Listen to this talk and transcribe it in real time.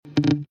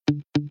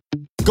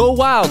Go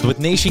wild with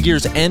Nation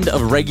Gear's end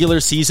of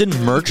regular season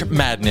merch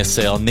madness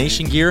sale.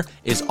 Nation Gear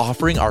is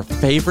offering our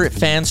favorite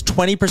fans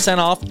 20%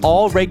 off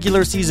all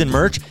regular season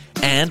merch,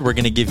 and we're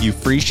going to give you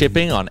free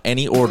shipping on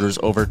any orders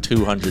over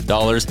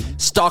 $200.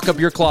 Stock up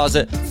your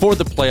closet for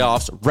the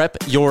playoffs, rep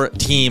your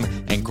team,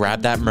 and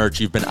grab that merch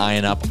you've been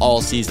eyeing up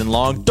all season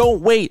long.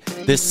 Don't wait.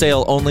 This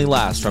sale only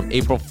lasts from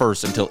April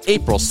 1st until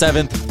April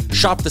 7th.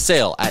 Shop the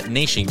sale at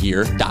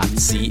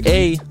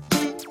nationgear.ca.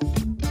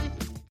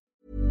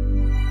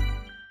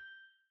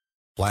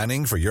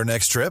 Planning for your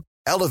next trip?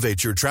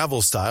 Elevate your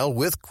travel style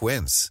with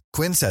Quince.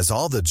 Quince has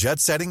all the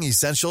jet-setting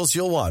essentials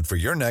you'll want for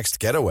your next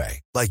getaway,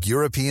 like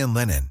European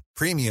linen,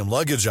 premium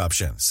luggage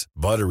options,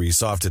 buttery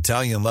soft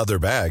Italian leather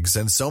bags,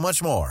 and so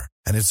much more.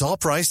 And it's all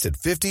priced at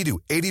 50 to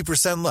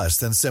 80% less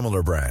than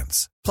similar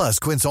brands. Plus,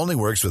 Quince only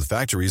works with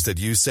factories that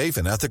use safe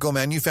and ethical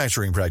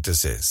manufacturing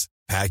practices.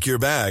 Pack your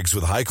bags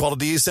with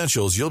high-quality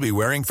essentials you'll be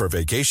wearing for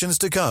vacations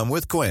to come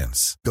with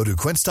Quince. Go to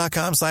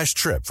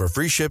quince.com/trip for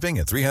free shipping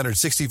and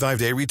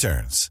 365-day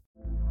returns.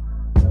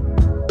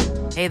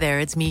 Hey there,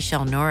 it's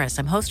Michelle Norris.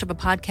 I'm host of a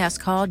podcast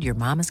called Your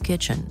Mama's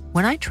Kitchen.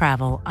 When I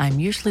travel, I'm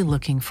usually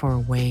looking for a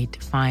way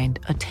to find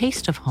a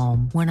taste of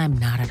home when I'm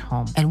not at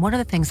home. And one of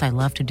the things I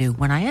love to do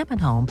when I am at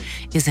home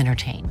is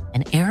entertain.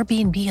 And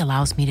Airbnb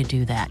allows me to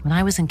do that. When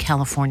I was in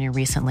California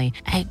recently,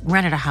 I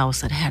rented a house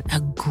that had a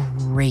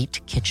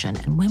great kitchen.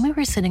 And when we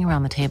were sitting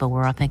around the table, we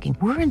were all thinking,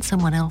 we're in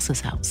someone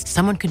else's house.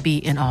 Someone could be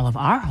in all of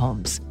our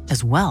homes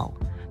as well.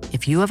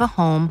 If you have a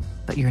home,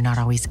 but you're not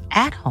always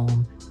at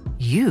home,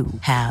 you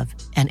have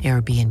an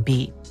Airbnb.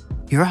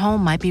 Your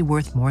home might be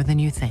worth more than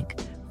you think.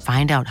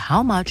 Find out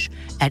how much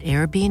at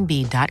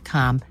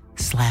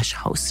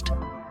airbnb.com/host.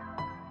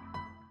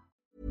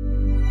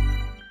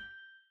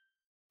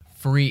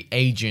 Free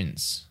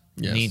agents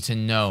need to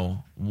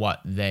know what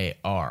they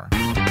are.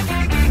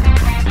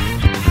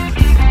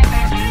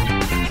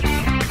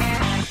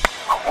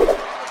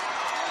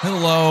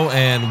 Hello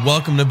and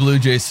welcome to Blue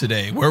Jays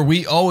Today, where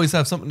we always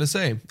have something to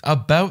say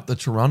about the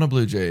Toronto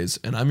Blue Jays.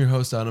 And I'm your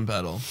host, Adam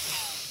Peddle.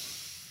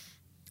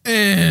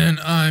 And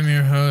I'm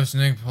your host,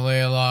 Nick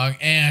Paleolog.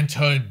 And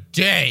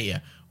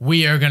today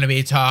we are going to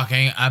be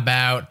talking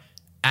about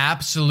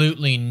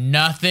absolutely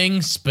nothing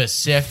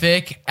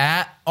specific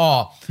at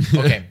all.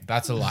 Okay,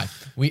 that's a lie.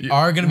 We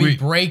are going to be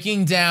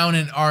breaking down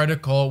an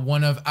article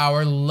one of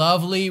our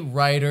lovely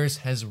writers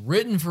has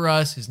written for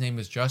us. His name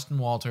is Justin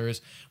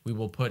Walters. We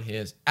will put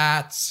his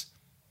ats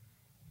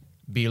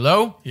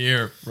below.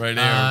 Here, right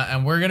here.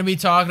 And we're going to be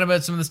talking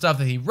about some of the stuff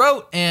that he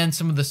wrote and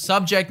some of the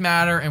subject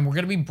matter, and we're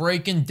going to be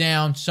breaking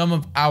down some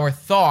of our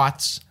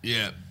thoughts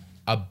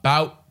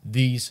about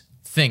these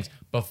things.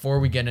 Before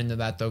we get into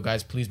that, though,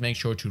 guys, please make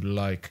sure to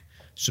like,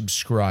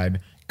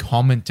 subscribe,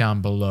 comment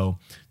down below.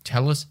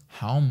 Tell us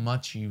how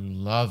much you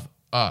love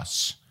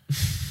us.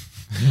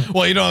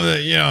 Well, you know,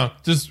 if you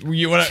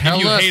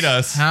hate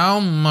us. How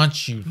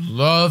much you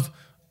love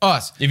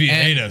us. If you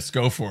hate us,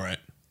 go for it.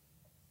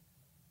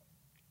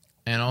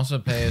 And also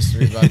pay us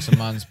 $3 a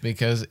month,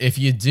 because if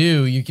you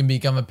do, you can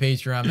become a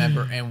Patreon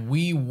member and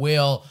we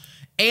will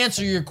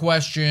answer your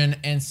question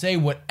and say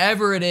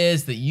whatever it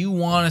is that you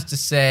want us to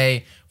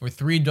say for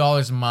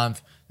 $3 a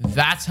month.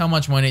 That's how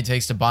much money it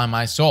takes to buy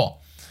my soul.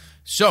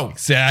 So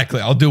exactly,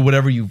 I'll do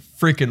whatever you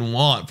freaking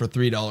want for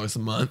 $3 a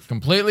month.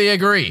 Completely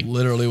agree.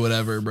 Literally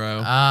whatever,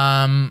 bro.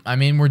 I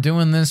mean, we're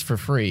doing this for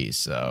free,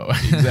 so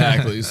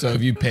exactly. So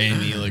if you pay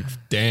me, like,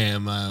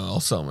 damn, I'll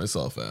sell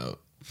myself out.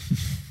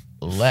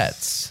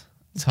 Let's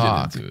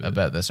talk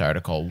about this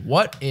article.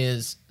 What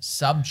is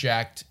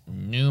subject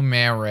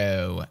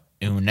numero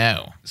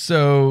uno?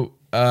 So,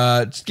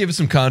 just give us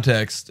some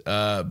context.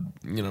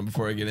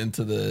 Before I get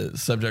into the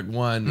subject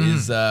one,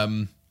 is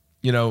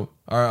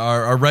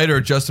our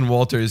writer Justin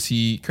Walters.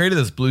 He created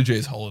this Blue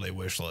Jays holiday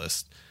wish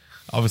list.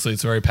 Obviously,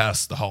 it's already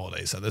past the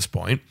holidays at this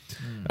point,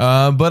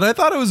 but I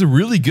thought it was a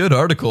really good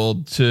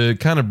article to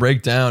kind of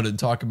break down and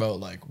talk about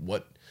like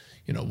what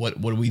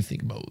do we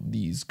think about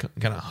these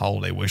kind of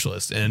holiday wish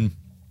lists. And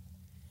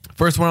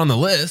first one on the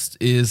list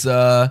is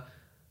to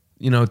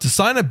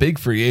sign a big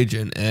free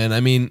agent. And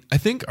I mean, I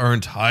think our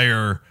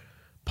entire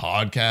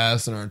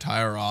podcast and our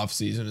entire off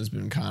season has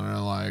been kind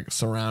of like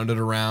surrounded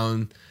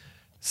around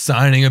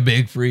signing a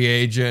big free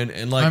agent,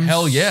 and like,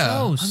 hell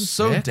yeah, I'm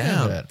so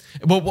down.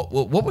 But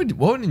what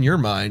would in your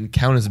mind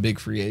count as a big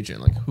free agent?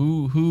 Like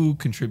who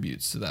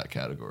contributes to that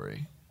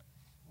category?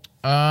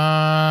 Okay,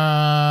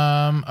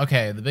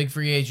 the big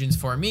free agents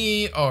for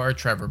me are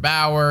Trevor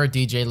Bauer,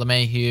 DJ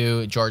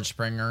LeMahieu, George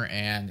Springer,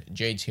 and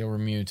JT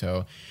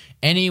Realmuto.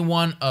 Any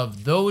one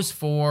of those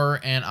four,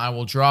 and I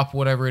will drop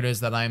whatever it is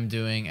that I'm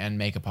doing and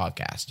make a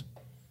podcast.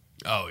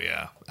 Oh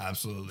yeah,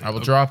 absolutely. I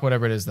will drop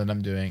whatever it is that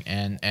I'm doing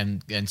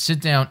and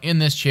sit down in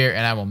this chair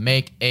and I will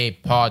make a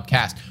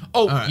podcast.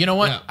 Oh, right, you know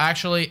what? Yeah.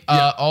 Actually,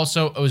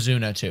 also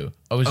Ozuna too.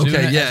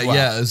 Ozuna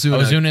as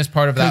well. Ozuna is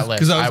part of that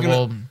list. I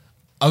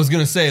was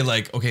gonna say,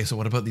 like, okay, so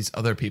what about these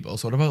other people?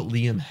 So what about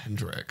Liam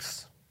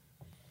Hendricks?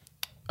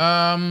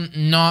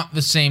 Not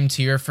the same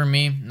tier for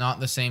me. Not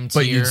the same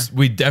tier. But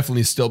we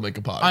definitely still make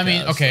a podcast. I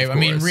mean, okay. of I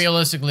mean, course.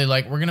 realistically,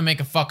 like we're gonna make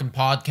a fucking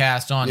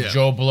podcast on Yeah.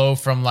 Joe Blow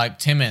from like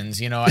Timmins.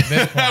 You know, at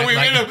this point, we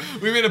like,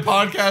 made a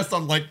podcast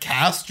on like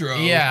Castro.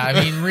 yeah.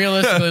 I mean,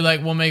 realistically,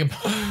 like we'll make a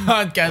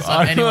podcast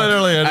on anyone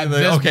Literally at anything.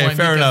 this Okay, point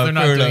fair because enough, they're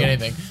not fair doing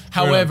enough. anything.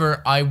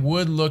 However, I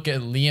would look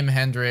at Liam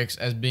Hendriks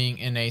as being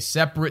in a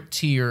separate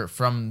tier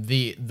from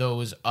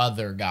those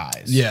other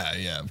guys.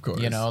 Yeah, of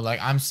course. You know, like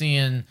I'm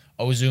seeing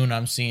Ozuna,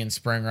 I'm seeing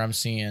Springer, I'm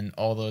seeing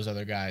all those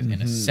other guys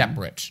in a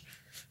separate.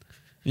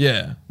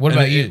 Yeah. What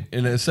about you?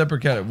 In a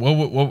separate category.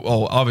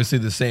 Oh, obviously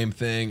the same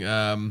thing.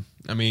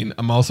 I mean,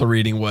 I'm also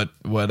reading what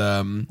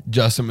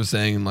Justin was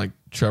saying, like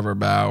Trevor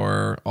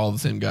Bauer, all the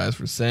same guys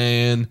were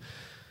saying.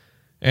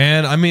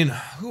 And I mean,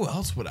 who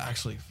else would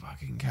actually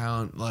fucking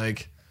count?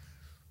 Like,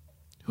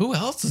 who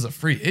else is a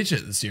free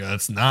agent this year?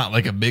 That's not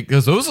like a big,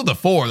 because those are the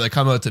four that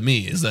come out to me.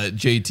 Is that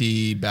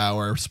JT,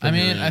 Bauer, Springer?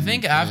 I mean, I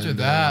think after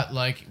that,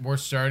 like we're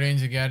starting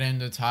to get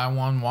into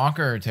Taiwan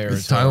Walker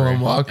territory. Taiwan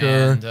Walker,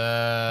 and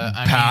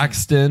I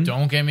Paxton. mean,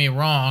 don't get me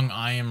wrong,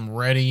 I am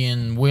ready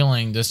and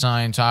willing to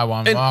sign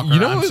Taiwan And Walker. you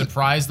know I'm what-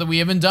 surprised that we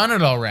haven't done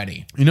it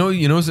already. You know,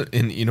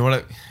 and you know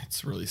what?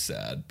 It's really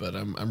sad, but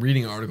I'm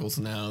reading articles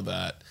now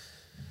that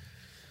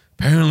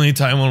apparently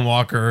Taiwan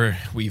Walker,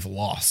 we've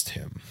lost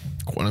him,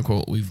 quote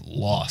unquote. We've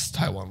lost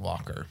Taiwan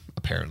Walker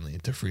apparently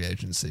to free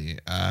agency.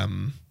 I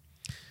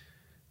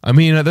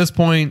mean, at this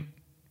point,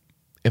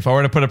 if I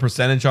were to put a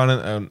percentage on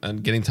it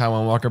and getting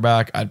Taiwan Walker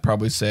back, I'd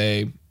probably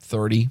say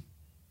 30.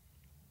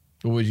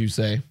 What would you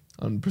say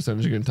on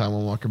percentage of getting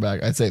Taiwan Walker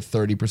back? I'd say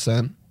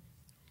 30%.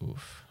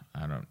 Oof.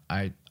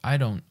 I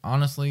don't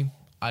honestly.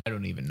 I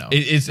don't even know.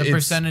 It's the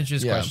percentage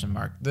is yeah. question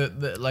mark.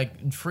 The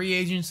like free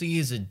agency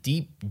is a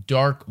deep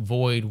dark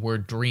void where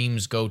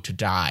dreams go to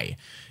die.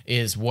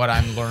 Is what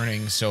I'm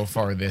learning so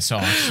far this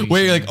offseason.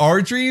 Wait, like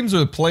our dreams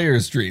or the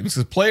players' dreams?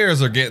 Because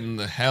players are getting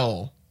the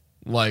hell.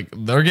 Like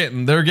they're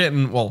getting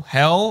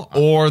hell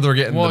or they're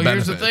getting well, the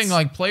benefits. here's the thing: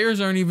 like players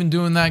aren't even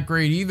doing that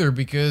great either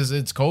because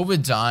it's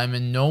COVID time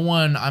and no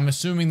one. I'm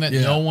assuming that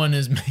no one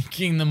is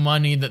making the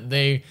money that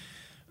they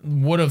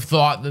would have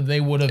thought that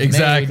they would have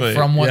made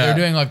from what they're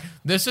doing. Like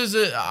this is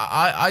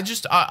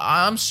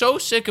I'm so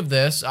sick of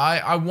this.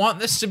 I want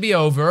this to be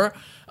over.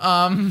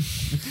 I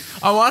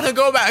want to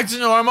go back to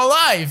normal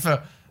life.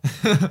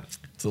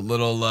 It's a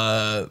little,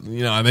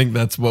 I think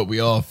that's what we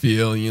all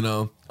feel,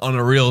 on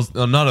a real,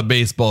 not a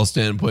baseball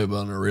standpoint, but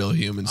on a real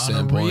human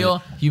standpoint. On a real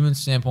human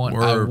standpoint,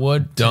 I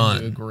would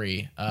tend to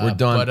agree. We're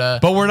done.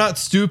 But we're not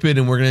stupid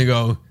and we're going to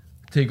go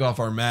take off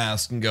our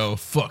mask and go,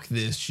 fuck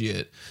this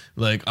shit.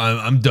 Like,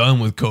 I'm done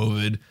with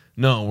COVID.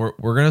 No,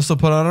 we're going to still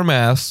put on our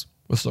masks.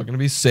 We're still going to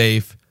be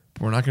safe,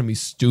 but we're not going to be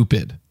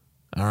stupid.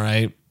 All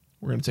right?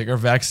 We're going to take our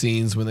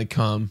vaccines when they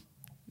come,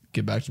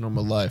 get back to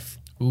normal life.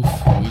 Oof,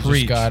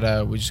 we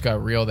just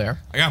got real there.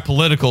 I got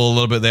political a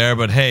little bit there,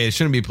 but hey, it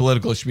shouldn't be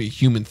political. It should be a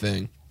human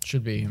thing.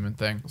 Should be a human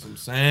thing. That's what I'm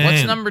saying.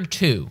 What's number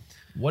 2?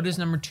 What is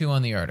number 2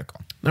 on the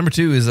article? Number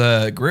 2 is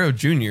Guerrero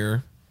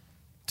Jr.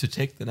 to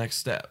take the next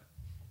step.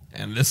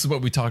 And this is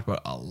what we talked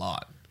about a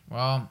lot.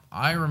 Well,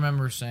 I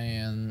remember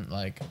saying,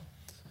 like,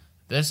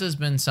 this has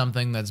been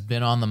something that's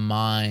been on the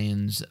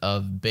minds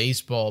of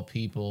baseball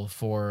people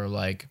for,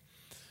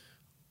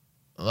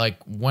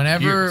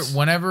 whenever it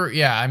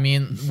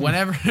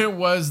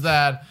was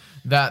that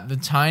the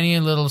tiny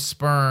little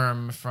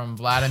sperm from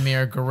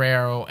Vladimir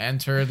Guerrero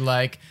entered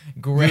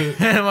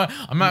Guerrero.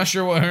 I'm not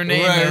sure what her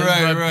name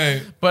is.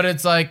 Right. But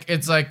it's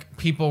like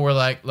people were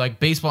like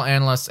baseball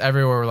analysts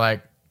everywhere were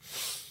like,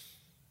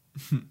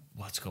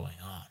 what's going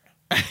on?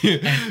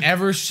 And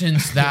ever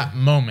since that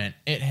moment,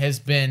 it has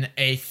been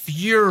a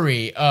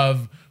fury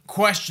of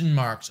question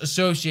marks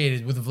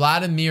associated with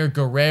Vladimir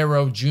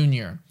Guerrero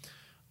Jr.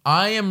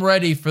 I am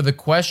ready for the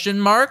question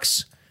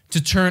marks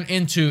to turn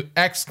into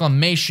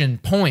exclamation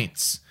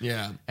points.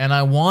 Yeah. And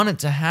I want it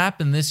to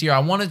happen this year. I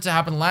want it to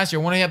happen last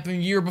year. I want it to happen the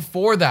year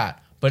before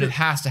that. But it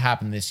has to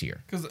happen this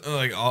year. Because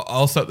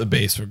I'll set the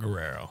base for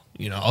Guerrero.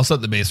 I'll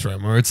set the base for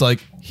him where it's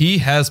like he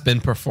has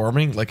been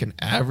performing like an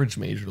average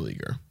major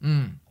leaguer.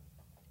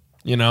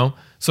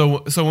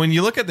 So when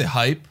you look at the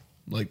hype,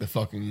 like the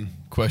fucking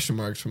question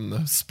marks from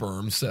the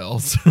sperm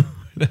cells,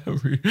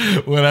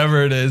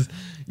 whatever it is,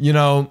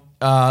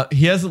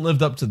 he hasn't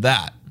lived up to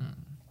that.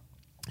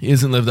 He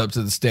hasn't lived up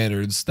to the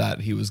standards that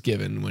he was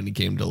given when he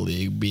came to the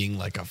league, being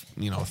like a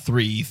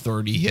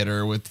 330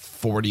 hitter with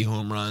 40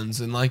 home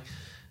runs and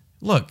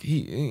look,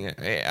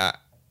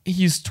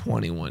 he's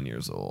 21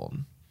 years old.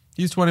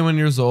 He's 21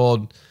 years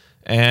old,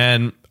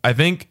 and I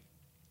think,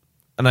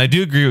 and I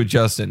do agree with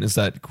Justin, is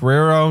that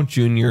Guerrero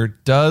Jr.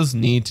 does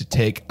need to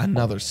take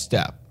another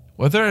step.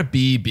 Whether it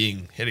be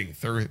hitting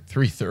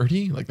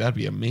 330, that'd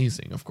be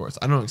amazing, of course.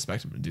 I don't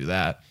expect him to do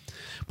that.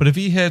 But if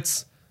he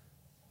hits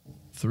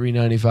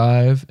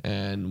 395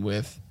 and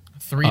with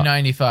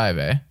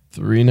 395,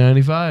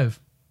 395.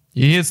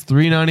 He hits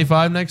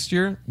 395 next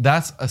year.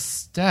 That's a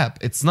step.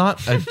 It's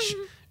not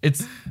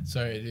It's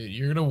Sorry, dude.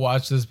 You're gonna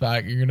watch this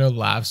back. You're gonna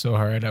laugh so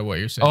hard at what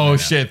you're saying. oh right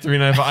shit,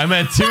 395. I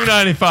meant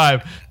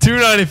 295.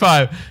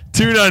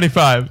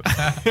 295.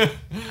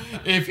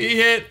 If he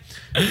hit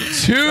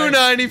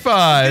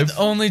 295. now.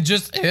 Only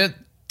just hit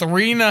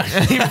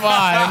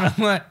 395.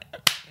 I'm like,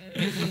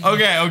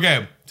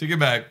 Okay. Take it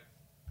back.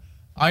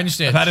 I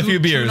understand. I've had a few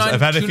beers.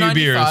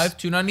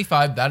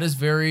 295. That is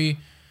very.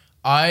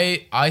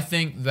 I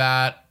think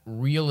that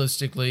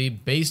realistically,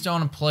 based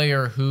on a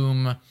player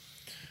whom.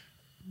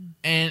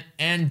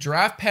 And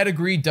draft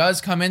pedigree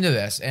does come into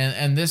this,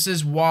 and this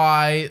is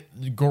why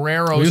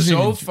Guerrero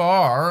so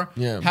far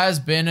has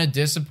been a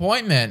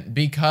disappointment,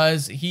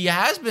 because he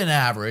has been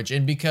average,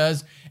 and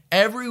because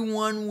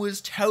everyone was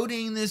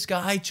touting this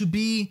guy to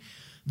be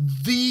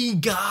the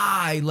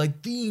guy,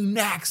 like the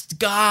next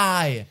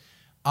guy.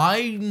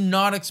 I'm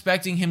not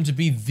expecting him to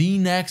be the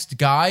next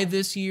guy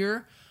this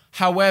year.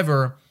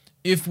 However,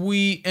 if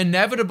we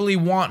inevitably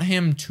want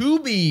him to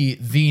be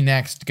the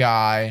next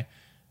guy,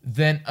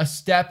 then a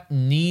step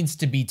needs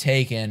to be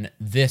taken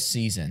this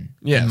season,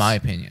 in my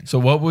opinion. So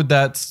what would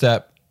that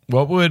step,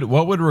 what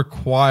would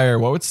require,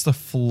 what's the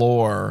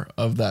floor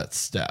of that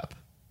step?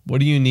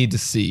 What do you need to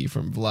see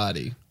from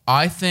Vladdy?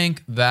 I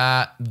think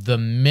that the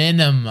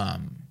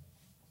minimum,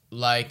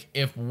 like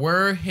if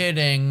we're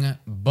hitting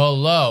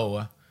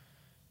below,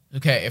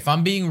 okay, if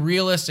I'm being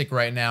realistic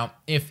right now,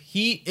 if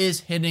he is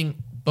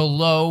hitting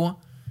below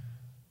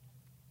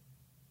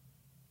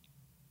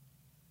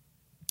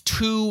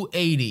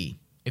 280,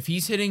 if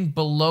he's hitting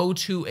below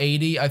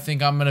 280, I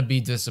think I'm going to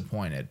be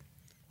disappointed.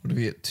 What if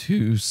he hit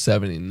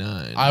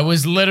 279? I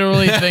was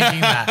literally thinking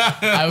that.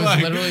 I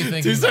was literally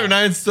thinking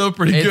 279 is still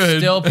pretty good. It's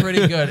still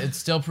pretty good. It's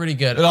still pretty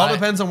good. It all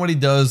depends on what he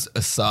does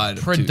aside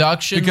of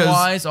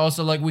production-wise,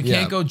 also, like, we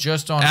can't go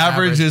just on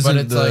average. But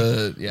Isn't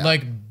it's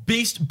like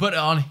beast, but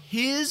on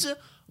his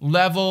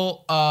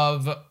level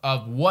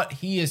of what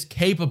he is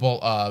capable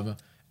of,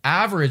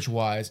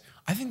 average-wise,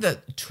 I think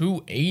that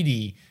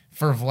 280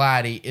 for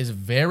Vladdy is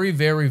very,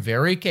 very,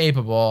 very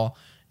capable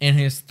in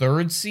his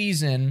third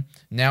season.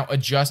 Now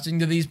adjusting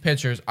to these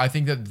pitchers, I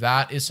think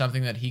that is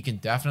something that he can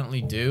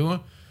definitely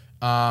do.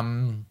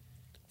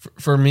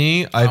 For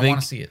me, I think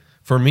want to see it.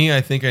 For me,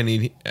 I think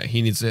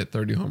he needs to hit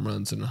 30 home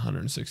runs in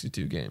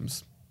 162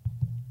 games.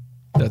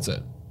 That's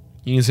it.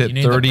 He needs to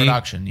hit 30. The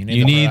production.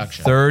 You need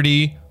production.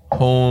 30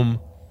 home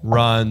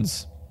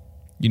runs.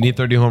 You need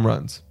 30 home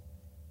runs.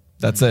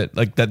 That's it.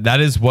 Like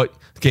that is what.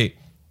 Okay.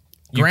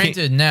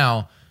 Granted,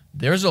 now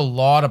there's a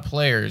lot of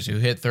players who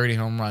hit 30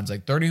 home runs.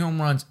 Like 30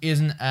 home runs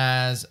isn't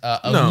as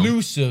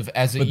elusive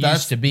as it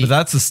used to be. But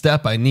that's the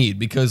step I need,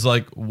 because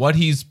like what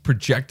he's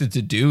projected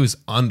to do is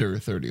under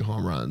 30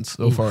 home runs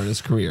so far in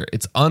his career.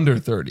 It's under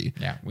 30.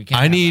 Yeah, we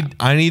can't.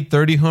 I need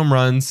 30 home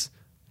runs.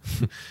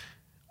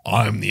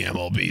 I'm the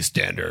MLB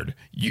standard.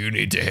 You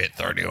need to hit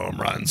 30 home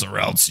runs or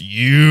else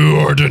you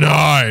are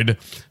denied.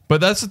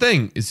 But that's the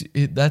thing,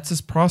 that's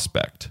his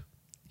prospect.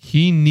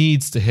 He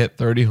needs to hit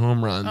 30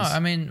 home runs. I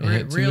mean,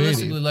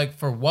 realistically, like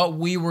for what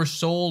we were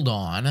sold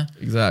on.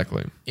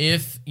 Exactly.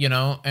 If,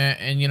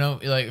 and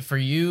like for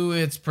you,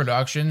 it's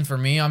production. For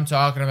me, I'm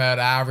talking about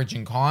average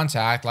and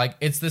contact. Like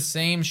it's the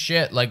same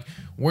shit. Like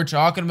we're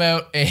talking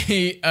about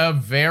a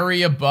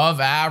very above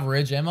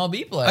average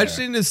MLB player. I just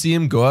need to see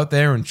him go out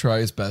there and try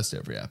his best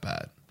every at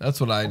bat. That's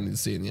what I need to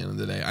see in the end of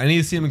the day. I need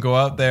to see him go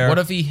out there. What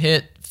if he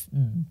hit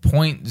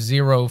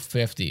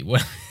 .050?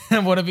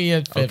 What if he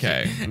hit 50?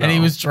 Okay, and he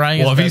was trying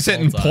his if best he's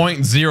hitting the whole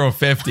time?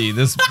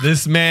 .050,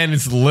 this man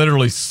is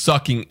literally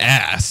sucking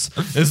ass.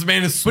 This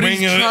man is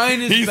swinging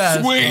he's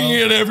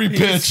swinging at every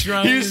pitch.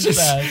 He's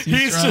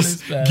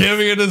just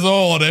giving it his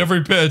all at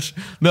every pitch.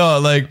 No,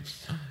 like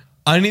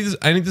I need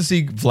to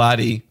see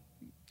Vladdy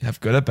have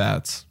good at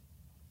bats,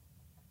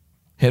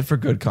 hit for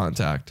good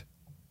contact,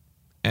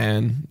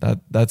 and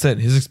that's it.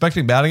 His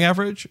expecting batting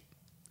average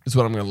is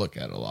what I'm going to look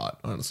at a lot,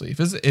 honestly.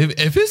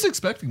 If his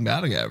expecting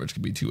batting average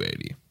could be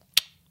 280,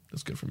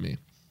 that's good for me.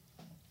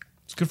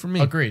 It's good for me.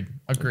 Agreed.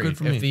 Good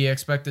for me. If the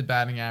expected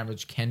batting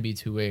average can be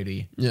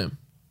 280, yeah,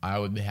 I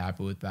would be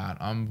happy with that.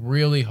 I'm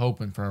really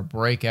hoping for a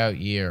breakout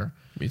year.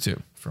 Me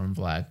too. From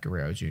Vlad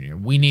Guerrero Jr.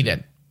 We need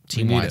it.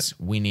 Team-wise,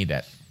 we need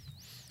it.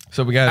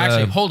 So we got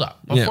actually hold up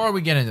before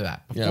we get into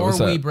that.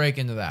 Before we break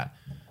into that,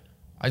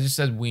 I just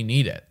said we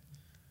need it.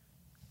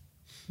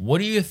 What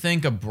do you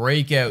think a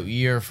breakout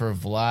year for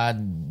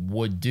Vlad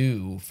would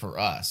do for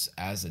us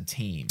as a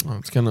team? Well,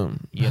 it's gonna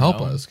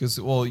help us because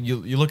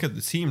you look at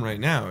the team right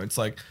now. It's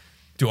like,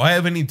 do I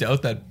have any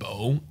doubt that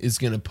Bo is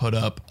gonna put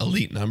up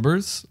elite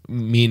numbers,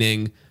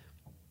 meaning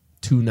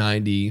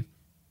 290,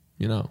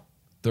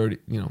 30,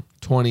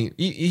 20?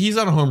 He's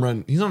on a home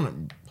run. He's on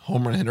a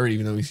home run hitter,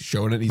 even though he's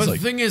showing it. But the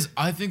thing is,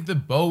 I think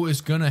that Bo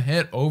is gonna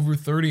hit over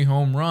 30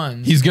 home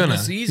runs. He's gonna. In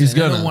a season. He's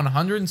gonna. In a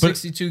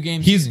 162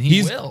 game season.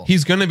 He will.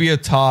 He's gonna be a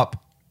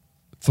top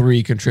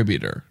 3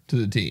 contributor to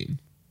the team.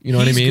 You know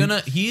what I mean?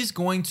 He's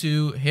going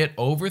to hit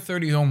over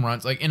 30 home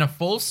runs. Like in a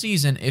full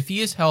season, if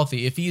he is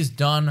healthy, if he's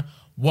done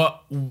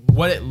what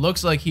it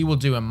looks like he will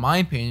do, in my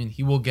opinion,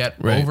 he will get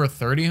over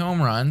 30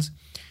 home runs.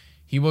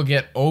 He will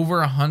get over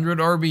 100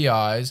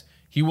 RBIs.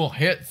 He will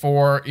hit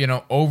for,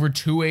 over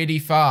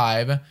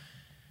 285.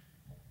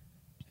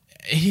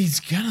 He's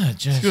gonna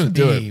just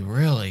be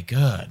really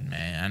good,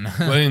 man.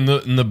 But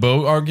in the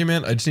Bo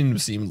argument, I just need to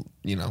see him,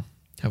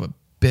 have a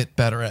bit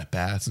better at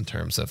bats in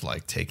terms of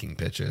like taking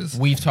pitches.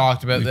 We've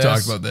talked about this.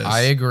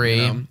 I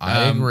agree.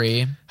 I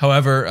agree.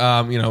 However,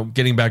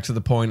 getting back to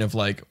the point of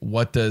like,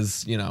 what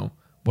does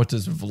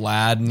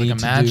Vlad need to do?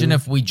 Imagine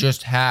if we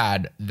just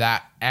had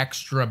that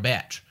extra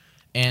bit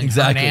and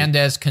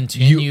Hernandez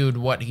continued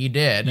what he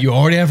did. You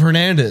already have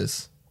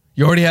Hernandez.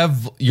 You already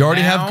have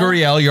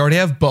Gurriel. You already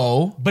have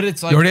Bo. But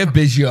it's like you already have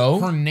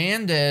Biggio.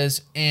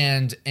 Hernandez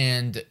and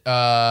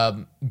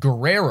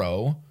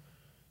Guerrero.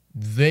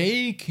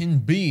 They can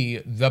be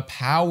the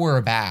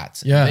power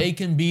bats. Yeah. They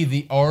can be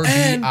the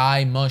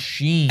RBI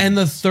machine. And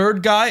the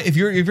third guy, if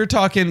you're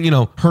talking,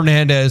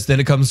 Hernandez, then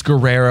it comes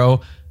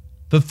Guerrero.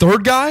 The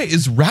third guy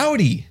is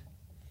Rowdy.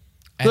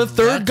 The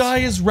third guy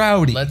is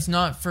Rowdy. Let's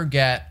not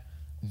forget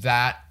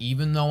that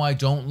even though I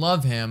don't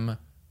love him,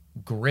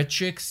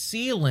 Grichuk's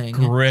ceiling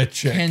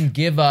can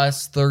give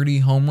us 30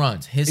 home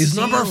runs. His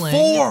number ceiling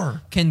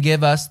 4 can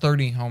give us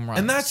 30 home runs.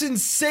 And that's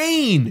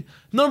insane.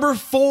 Number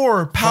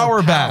 4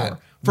 power bat.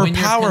 When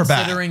you're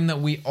considering that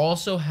we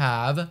also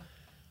have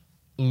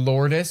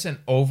Lourdes, an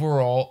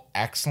overall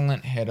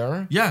excellent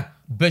hitter. Yeah.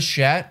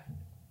 Bichette,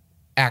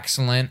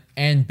 excellent.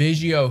 And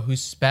Biggio, who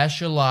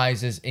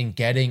specializes in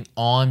getting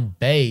on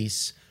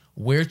base.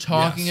 We're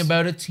talking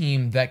about a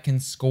team that can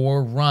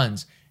score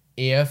runs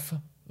if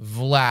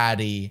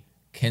Vladdy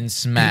can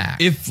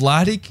smack. If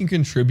Vladdy can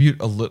contribute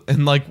a little,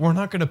 and like, we're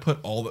not going to put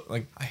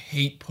I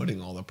hate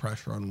putting all the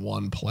pressure on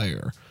one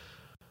player,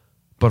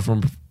 but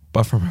from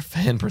a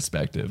fan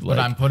perspective, but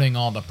I'm putting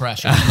all the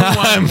pressure.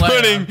 I'm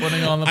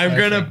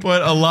going to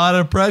put a lot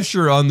of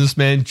pressure on this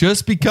man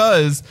just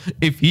because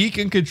if he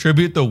can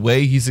contribute the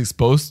way he's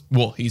supposed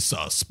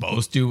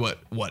to,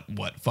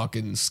 what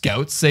fucking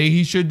scouts say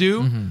he should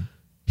do,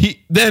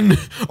 then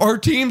our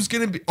team's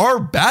going to be, our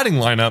batting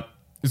lineup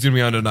is going to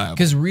be undeniable.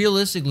 Because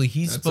realistically,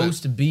 he's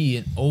supposed to be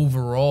an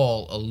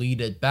overall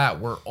elite at bat.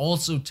 We're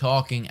also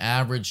talking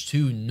average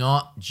too,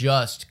 not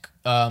just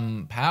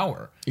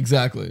power.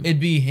 Exactly. It'd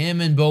be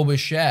him and Bo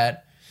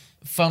Bichette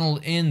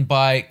funneled in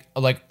by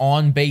like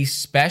on-base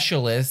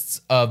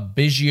specialists of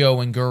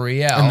Biggio and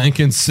Gurriel, and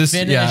then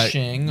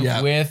finishing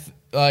with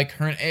like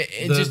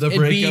the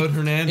breakout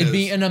Hernandez. It'd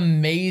be an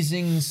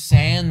amazing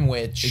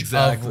sandwich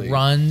of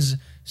runs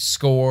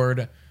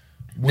scored.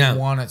 We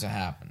want it to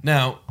happen.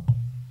 Now,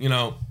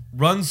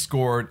 runs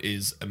scored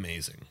is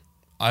amazing.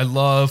 I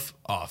love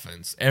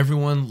offense.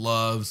 Everyone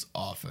loves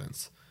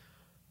offense.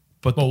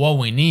 But what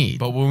we need.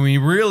 But what we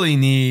really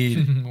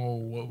need,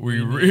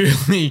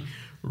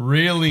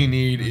 really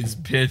need is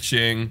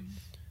pitching.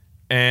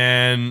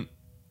 And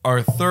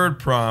our third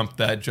prompt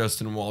that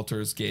Justin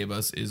Walters gave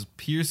us is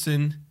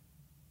Pearson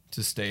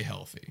to stay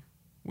healthy.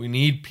 We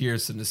need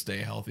Pearson to stay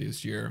healthy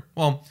this year.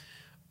 Well,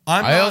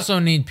 I also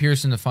need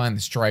Pearson to find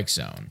the strike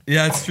zone.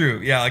 Yeah, it's true.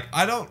 Yeah,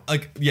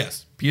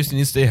 yes, Pearson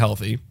needs to stay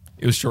healthy.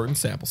 It was shortened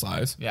sample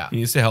size. Yeah. He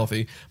needs to stay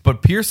healthy.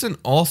 But Pearson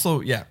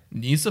also,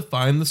 needs to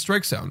find the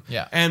strike zone.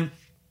 Yeah. And,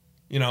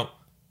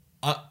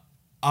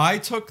 I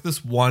took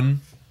this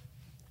one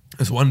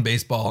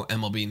baseball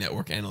MLB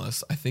Network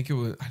analyst. I think it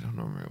was, I don't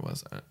know where it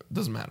was. It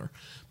doesn't matter.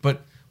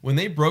 But when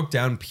they broke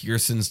down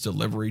Pearson's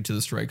delivery to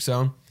the strike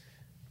zone,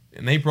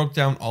 and they broke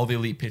down all the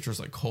elite pitchers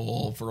like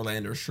Cole,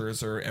 Verlander,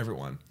 Scherzer,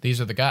 everyone.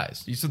 These are the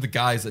guys. These are the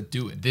guys that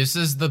do it. This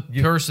is the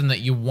person that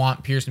you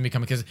want Pearson to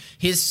become because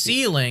his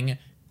ceiling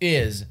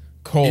is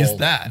Cole,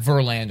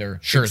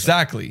 Verlander, Scherzer.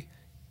 Exactly.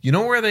 You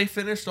know where they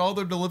finished all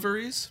their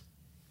deliveries?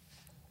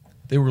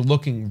 They were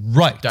looking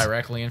right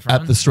directly in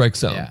front at the strike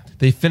zone. Yeah.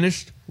 They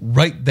finished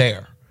right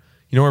there.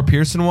 You know where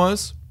Pearson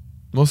was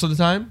most of the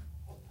time?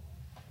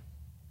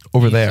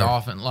 Over there.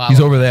 He's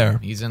over there.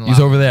 He's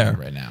over there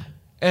right now.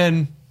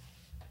 And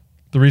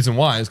the reason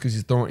why is because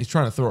he's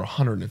trying to throw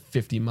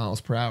 150 miles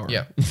per hour.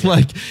 Yeah.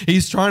 Like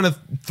he's trying to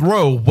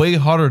throw way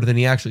harder than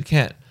he actually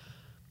can.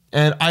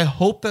 And I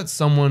hope that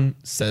someone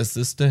says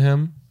this to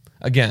him.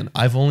 Again,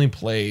 I've only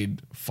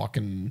played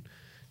fucking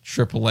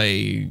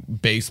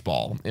AAA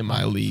baseball in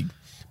my league.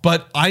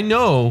 But I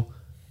know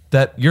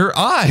that your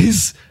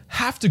eyes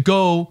have to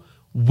go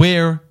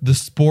where the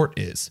sport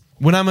is.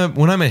 When I'm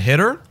a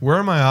hitter, where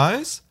are my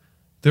eyes?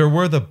 They're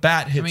where the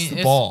bat hits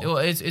the ball.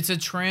 It's a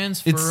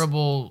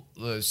transferable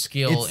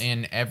skill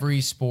in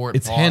every sport.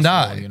 It's possible,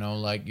 hand-eye.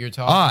 Like you're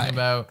talking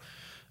about,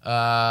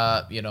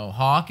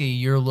 hockey.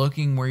 You're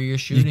looking where you're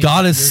shooting. You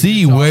gotta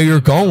see where you're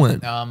going.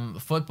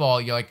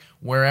 Football, you're like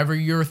wherever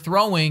you're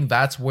throwing,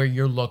 that's where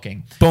you're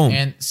looking. Boom.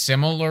 And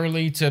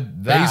similarly to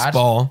that,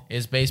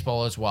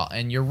 baseball as well.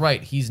 And you're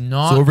right. He's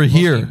not over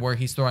here where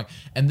he's throwing.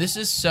 And this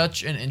is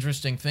such an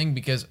interesting thing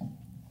because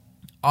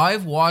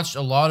I've watched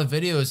a lot of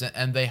videos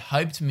and they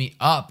hyped me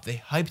up. They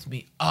hyped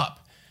me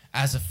up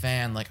as a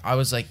fan. Like I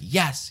was like,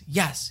 yes.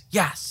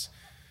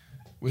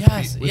 With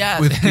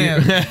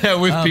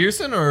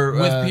Pearson or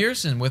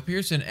with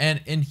Pearson,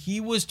 and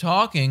he was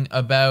talking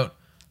about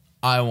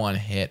I want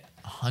to hit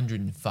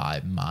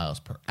 105 miles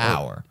per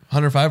hour.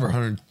 105 or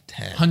 110.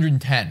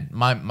 110. 110.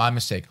 My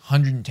mistake.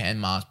 110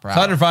 miles per hour.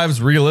 105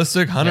 is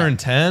realistic.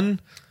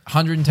 110.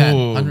 110.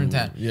 Ooh,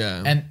 110.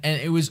 yeah. And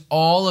it was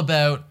all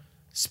about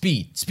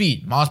speed,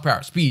 miles per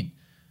hour, speed.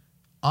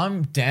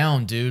 I'm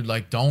down, dude.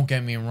 Like, don't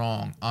get me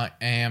wrong. I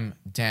am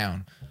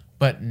down.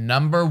 But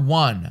number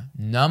one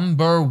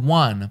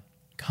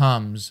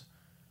comes.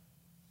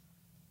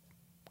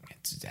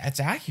 That's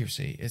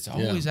accuracy. It's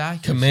always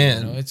accuracy.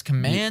 Command. You know? It's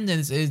command,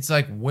 and it's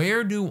like,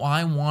 where do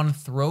I want to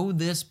throw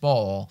this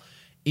ball?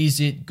 Is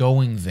it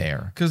going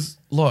there? Because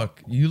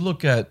look, you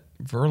look at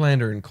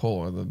Verlander and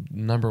Cole are the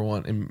number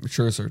one, and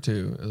Scherzer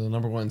too, are the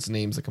number one's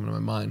names that come to my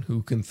mind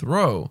who can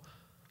throw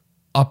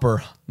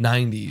upper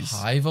 90s,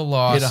 High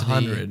velocity, hit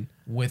 100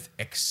 with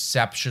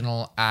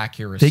exceptional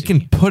accuracy. They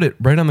can put it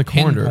right on the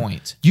corner.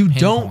 Pinpoint. You Pinpoint.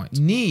 don't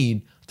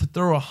need to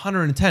throw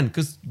 110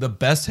 because the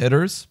best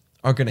hitters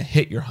are going to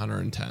hit your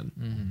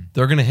 110.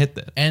 They're going to hit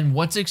that. And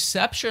what's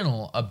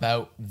exceptional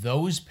about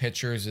those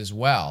pitchers as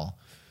well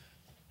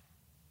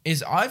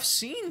is I've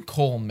seen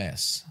Cole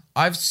miss.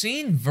 I've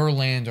seen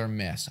Verlander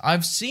miss.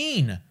 I've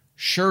seen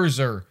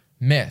Scherzer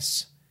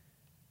miss.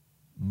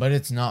 But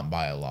it's not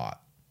by a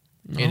lot.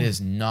 No. It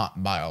is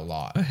not by a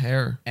lot. A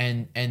hair.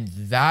 And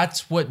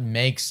that's what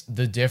makes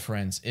the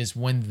difference is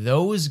when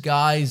those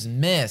guys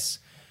miss,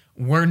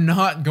 we're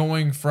not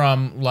going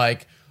from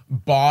like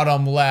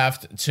bottom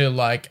left to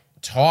like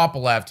top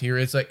left here.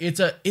 It's like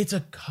it's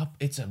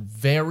a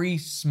very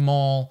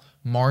small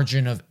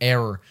margin of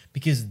error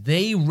because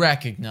they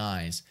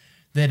recognize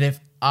that if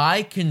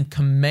I can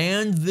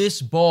command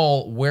this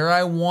ball where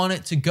I want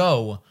it to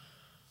go,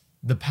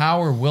 the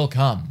power will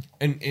come.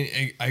 And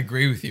I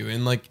agree with you.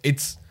 And like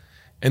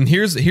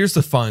here's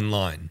the fine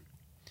line.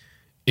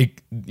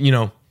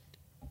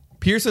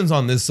 Pearson's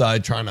on this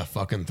side trying to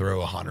fucking throw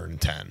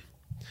 110.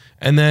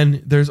 And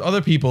then there's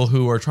other people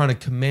who are trying to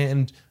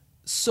command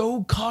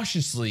so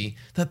cautiously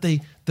that they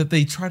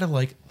try to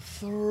like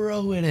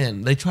throw it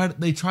in. They try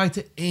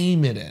to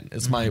aim it in.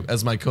 As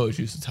my coach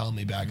used to tell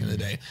me back in the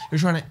day. They're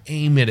trying to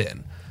aim it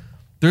in.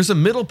 There's a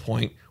middle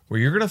point where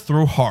you're gonna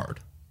throw hard.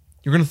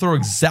 You're gonna throw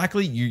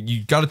exactly.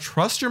 You got to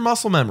trust your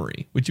muscle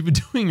memory, which you've been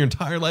doing your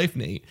entire life,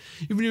 Nate.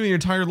 You've been doing your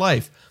entire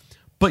life,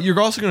 but you're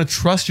also gonna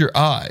trust your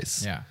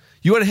eyes. Yeah.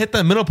 You got to hit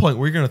that middle point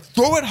where you're gonna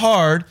throw it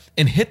hard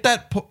and hit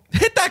that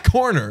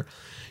corner.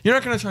 You're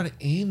not gonna try to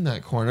aim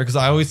that corner because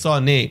I always saw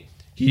Nate.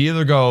 He'd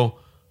either go,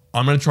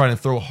 I'm going to try to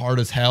throw hard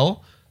as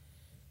hell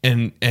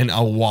and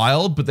a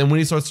wild, but then when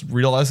he starts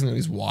realizing that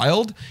he's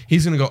wild,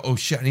 he's going to go, oh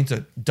shit, I need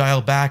to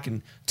dial back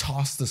and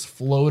toss this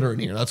floater in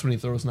here. That's when he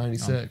throws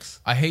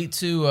 96. I hate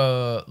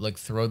to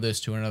throw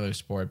this to another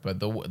sport, but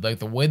the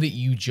way that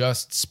you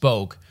just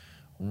spoke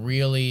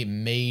really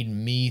made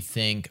me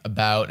think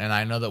about, and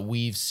I know that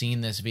we've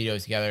seen this video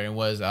together, and it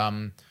was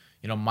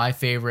my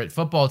favorite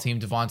football team,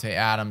 Devontae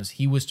Adams,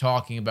 he was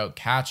talking about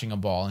catching a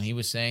ball, and he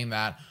was saying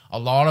that a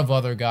lot of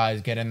other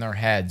guys get in their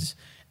heads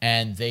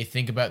and they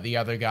think about the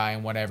other guy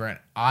and whatever, and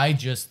I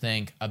just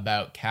think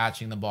about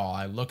catching the ball.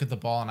 I look at the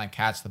ball and I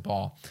catch the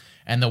ball.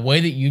 And the way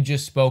that you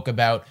just spoke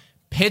about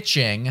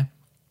pitching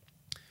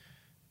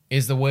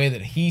is the way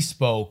that he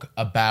spoke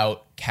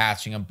about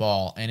catching a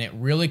ball. And it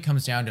really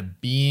comes down to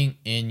being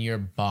in your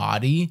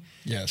body,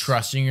 yes,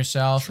 trusting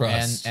yourself.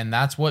 Trust. And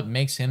that's what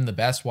makes him the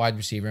best wide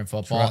receiver in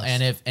football.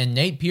 Trust. And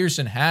Nate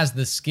Pearson has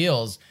the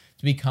skills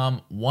to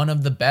become one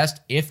of the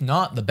best, if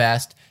not the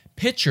best,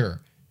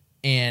 pitcher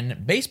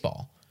in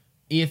baseball,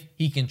 if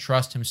he can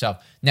trust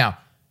himself. Now,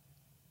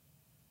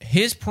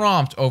 his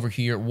prompt over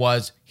here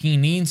was he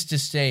needs to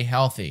stay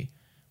healthy.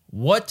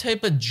 What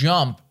type of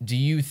jump do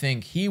you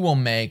think he will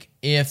make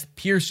if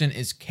Pearson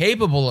is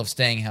capable of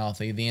staying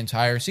healthy the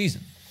entire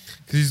season?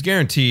 Because he's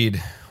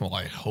guaranteed, well,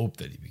 I hope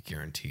that he'd be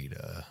guaranteed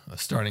a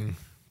starting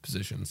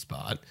position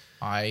spot.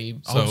 I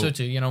hope so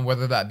too,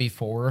 whether that be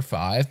 4 or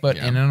 5, but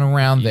in and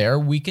around there,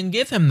 we can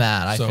give him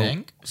that, I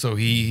think. So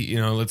he,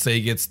 let's say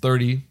he gets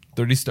 30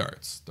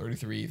 starts,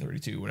 33,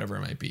 32, whatever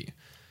it might be.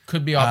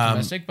 Could be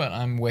optimistic, but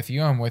I'm with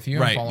you.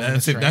 Right.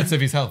 That's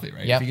if he's healthy,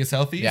 right? Yep. If he gets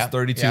healthy, he's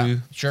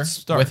 32 Sure.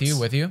 starts.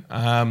 With you.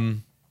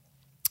 I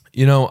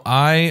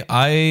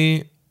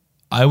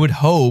would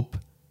hope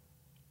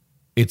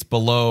it's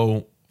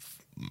below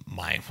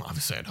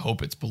obviously I'd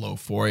hope it's below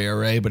 4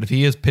 ERA, but if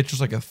he has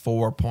pitches like a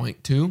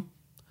 4.2,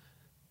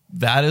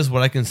 that is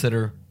what I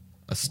consider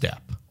a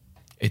step.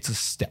 It's a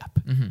step.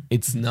 Mm-hmm.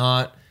 It's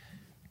not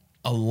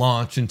a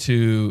launch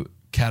into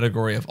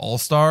category of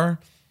all-star,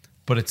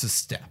 but it's a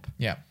step.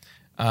 Yeah.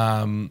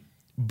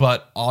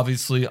 But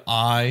obviously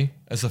I,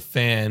 as a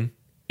fan,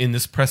 in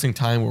this pressing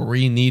time where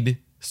we need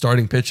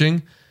starting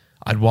pitching,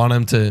 I'd want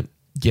him to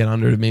get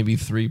under maybe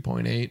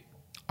 3.8.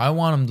 I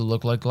want him to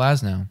look like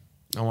Glasnow.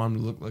 I want him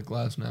to look like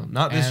Glasnow.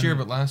 Not this year,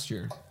 but last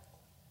year.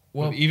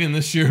 Well, even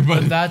this year,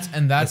 but that's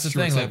the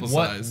thing. Like,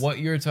 size. what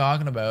you're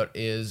talking about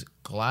is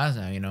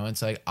Glasnow.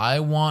 It's like I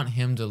want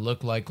him to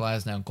look like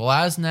Glasnow.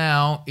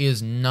 Glasnow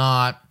is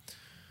not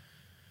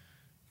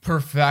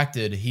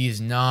perfected.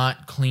 He's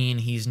not clean.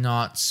 He's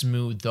not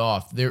smoothed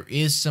off. There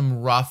is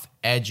some rough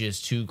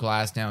edges to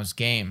Glasnow's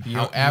game. He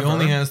However,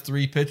 only has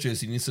 3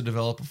 pitches. He needs to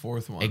develop a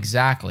 4th one.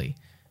 exactly,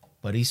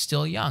 but he's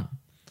still young.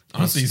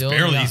 Honestly, he's still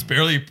young.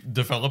 barely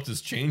developed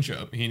his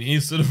changeup. He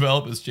needs to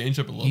develop his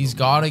changeup a little He's bit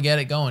got more. to get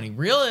it going.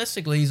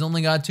 Realistically, he's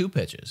only got 2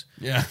 pitches.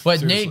 Yeah, But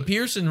seriously. Nate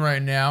Pearson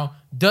right now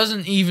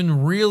doesn't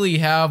even really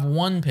have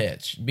 1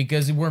 pitch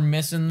because we're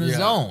missing the Yeah.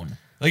 zone.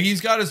 Like, he's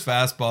got his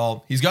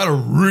fastball. He's got a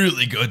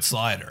really good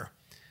slider.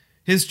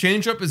 His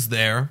changeup is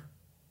there.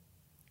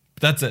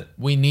 But that's it.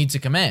 We need to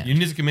command. You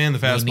need to command the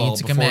We need fastball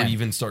to before command. you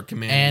even start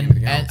commanding and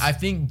anything and else. I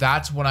think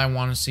that's what I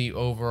want to see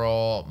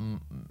overall.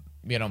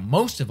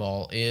 Most of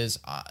all is,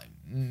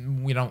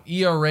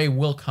 ERA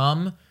will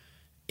come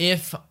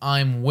if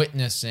I'm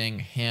witnessing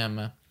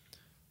him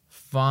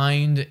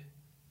find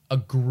a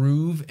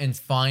groove and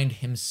find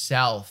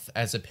himself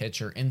as a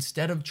pitcher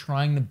instead of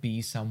trying to be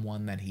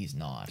someone that he's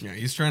not. Yeah,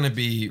 he's trying to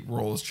be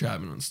Rolls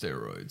Chapman on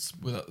steroids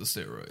without the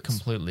steroids.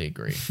 Completely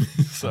agree.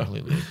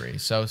 Completely agree.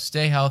 So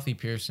stay healthy,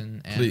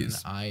 Pearson, and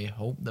Please. I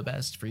hope the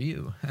best for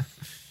you.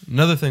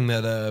 Another thing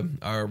that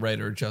our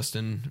writer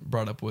Justin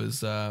brought up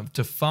was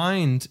to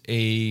find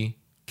a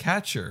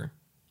catcher,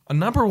 a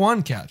number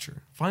 1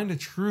 catcher. Find a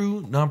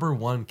true number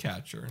 1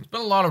 catcher. There's been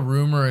a lot of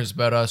rumors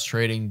about us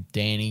trading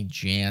Danny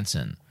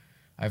Jansen.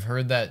 I've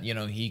heard that,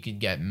 he could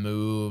get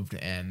moved,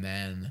 and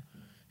then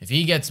if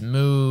he gets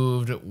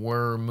moved,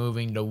 we're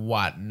moving to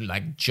what?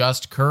 Like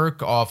just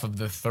Kirk off of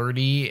the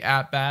 30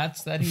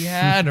 at-bats that he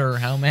had, or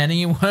how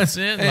many was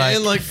it?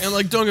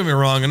 And don't get me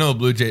wrong, I know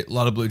a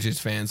lot of Blue Jays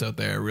fans out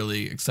there are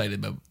really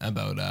excited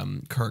about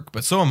Kirk,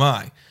 but so am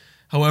I.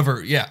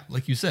 However, yeah,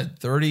 like you said,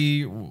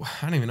 30, I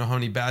don't even know how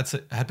many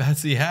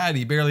at-bats he had.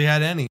 He barely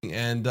had any.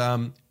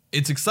 And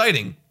it's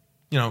exciting.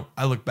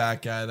 I look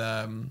back at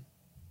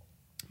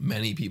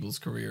many people's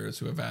careers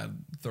who have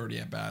had 30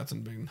 at-bats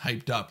and been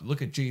hyped up.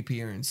 Look at J.P.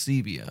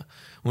 Arancibia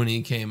when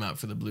he came out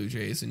for the Blue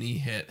Jays and he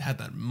had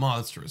that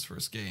monstrous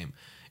first game.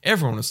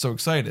 Everyone was so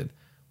excited.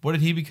 What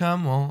did he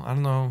become? Well, I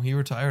don't know. He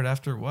retired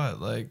after what,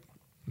 like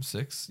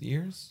 6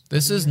 years?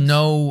 this is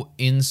no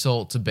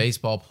insult to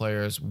baseball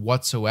players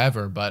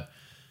whatsoever, but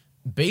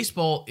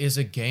baseball is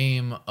a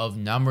game of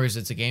numbers.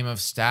 It's a game of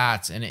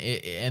stats,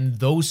 and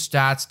those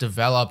stats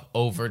develop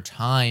over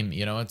time.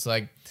 It's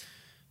like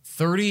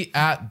 30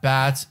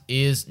 at-bats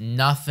is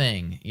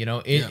nothing.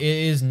 It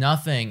is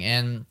nothing.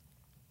 And,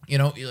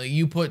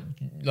 you put,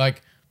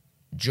 like,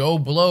 Joe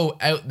Blow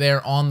out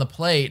there on the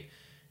plate,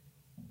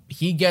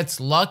 he gets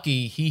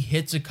lucky. He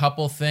hits a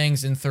couple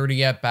things in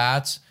 30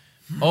 at-bats.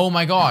 Oh,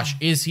 my gosh,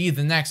 is he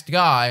the next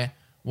guy?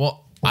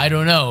 Well, I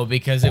don't know,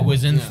 because it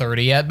was in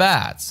 30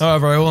 at-bats.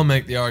 However, I will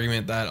make the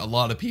argument that a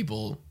lot of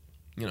people,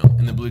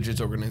 in the Blue Jays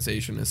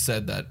organization has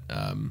said that,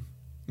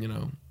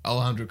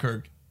 Alejandro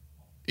Kirk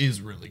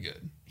is really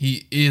good.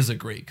 He is a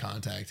great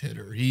contact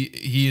hitter.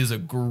 He is a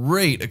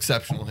great,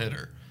 exceptional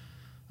hitter.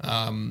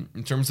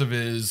 In terms of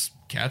his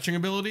catching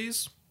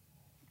abilities,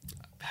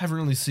 I haven't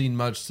really seen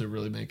much to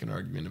really make an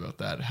argument about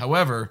that.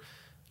 However,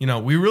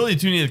 we really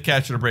do need a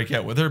catcher to break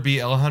out, whether it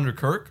be Alejandro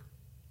Kirk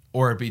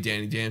or it be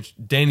Danny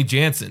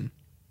Jansen.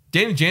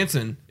 Danny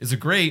Jansen is a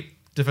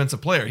great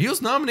defensive player. He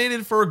was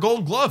nominated for a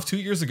Gold Glove 2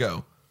 years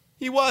ago.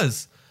 He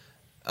was.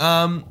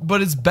 But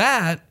his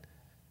bat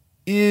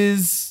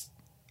is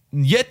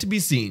yet to be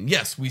seen.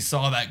 Yes, we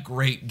saw that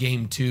great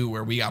game 2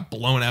 where we got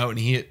blown out and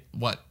he hit,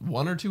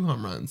 1 or 2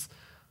 home runs?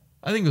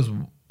 I think it was...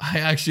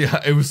 I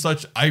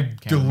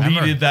deleted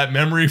remember. that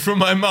memory from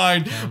my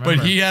mind, but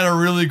he had a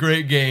really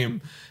great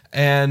game.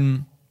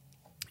 And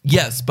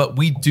yes, but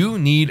we do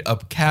need a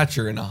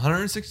catcher in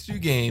 162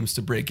 games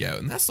to break out.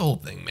 And that's the whole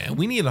thing, man.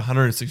 We need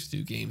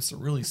 162 games to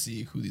really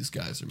see who these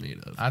guys are made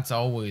of. That's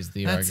always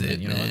the That's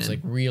argument. it, It's man. like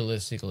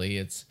realistically,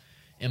 it's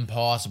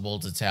impossible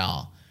to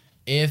tell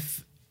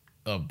if,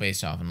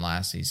 based off in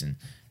last season,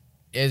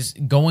 is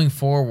going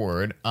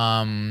forward.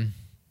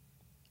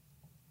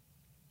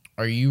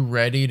 Are you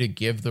ready to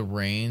give the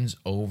reins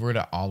over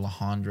to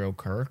Alejandro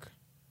Kirk,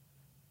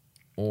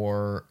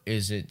 or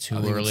is it too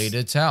think early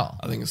it's- to tell?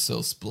 I think it's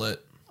still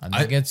split.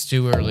 I think it's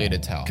too early to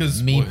tell.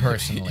 Because Me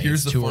personally, here's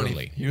it's the too funny,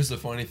 early. Here's the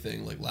funny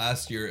thing: like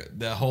last year,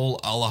 the whole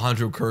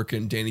Alejandro Kirk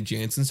and Danny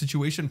Jansen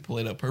situation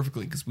played out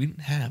perfectly because we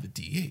didn't have a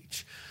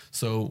DH.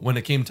 So when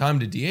it came time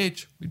to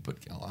DH, we'd put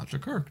Alejandro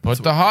Kirk.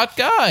 Put the hot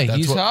guy. That's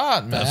He's what-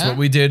 hot, man. That's what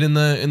we did in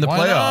the Why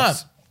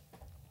playoffs.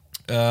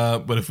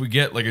 But if we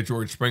get like a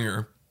George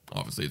Springer,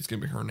 obviously it's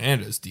gonna be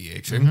Hernandez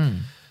DHing.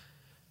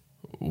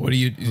 What do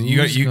you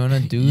Who's gonna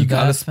do you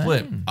gotta that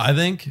split. thing? I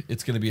think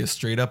it's gonna be a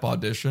straight up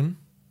audition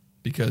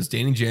because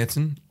Danny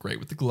Jansen, great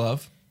with the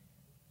glove,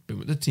 been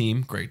with the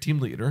team, great team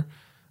leader.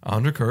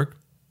 Alejandro Kirk,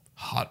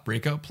 hot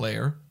breakout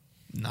player,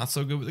 not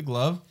so good with the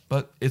glove,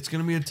 but it's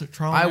gonna be a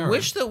trial. and I error.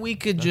 wish that we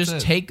could That's just it.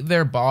 take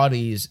their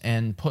bodies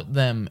and put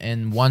them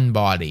in one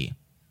body.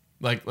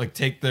 like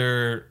take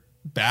their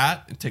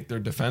bat and take their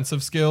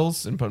defensive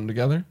skills and put them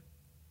together.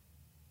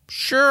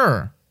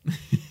 Sure.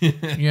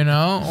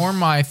 or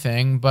my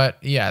thing.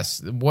 But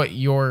yes, what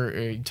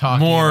you're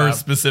talking More about.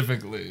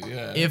 specifically,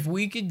 yeah. If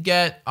we could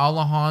get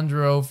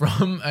Alejandro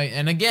from,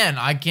 and again,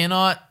 I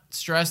cannot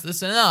stress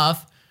this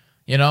enough,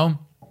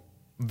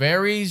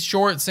 very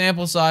short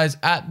sample size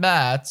at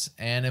bats,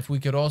 and if we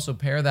could also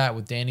pair that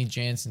with Danny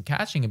Jansen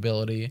catching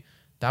ability,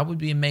 that would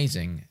be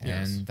amazing,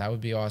 and that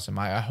would be awesome.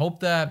 I hope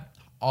that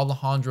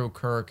Alejandro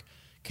Kirk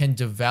can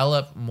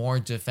develop more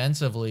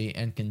defensively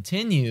and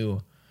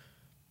continue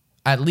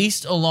at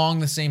least along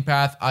the same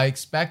path. I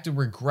expect a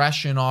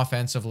regression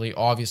offensively.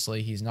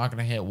 Obviously, he's not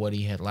going to hit what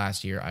he hit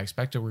last year. I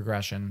expect a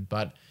regression,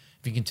 but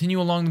if you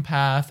continue along the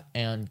path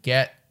and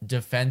get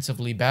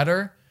defensively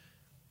better,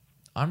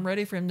 I'm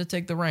ready for him to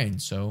take the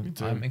reins. So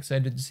I'm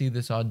excited to see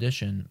this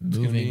audition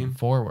moving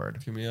forward.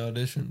 It's going to be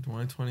audition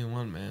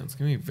 2021, man. It's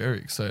going to be a very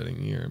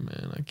exciting year,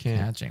 man. I can't.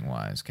 Catching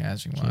wise,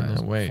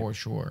 wait. for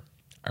sure.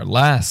 Our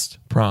last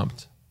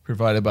prompt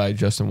provided by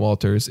Justin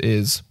Walters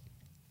is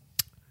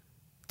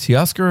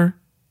Teoscar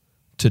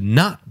to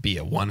not be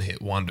a one-hit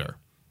wonder.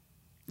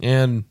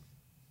 And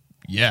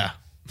yeah.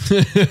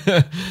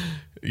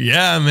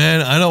 Yeah,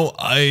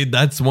 man.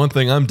 That's one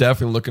thing I'm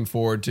definitely looking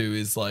forward to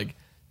is look,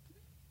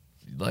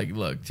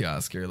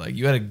 Teoscar,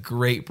 you had a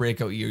great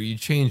breakout year. You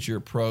changed your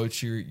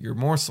approach. You're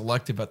more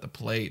selective at the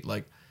plate.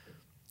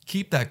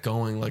 Keep that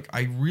going.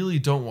 I really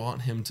don't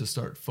want him to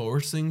start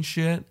forcing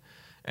shit.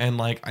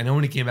 And I know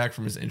when he came back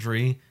from his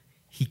injury,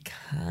 he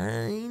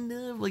kind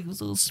of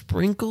was a little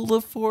sprinkle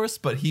of force,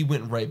 but he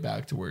went right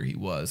back to where he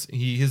was.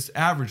 His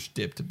average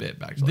dipped a bit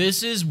back to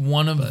this is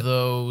one of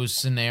those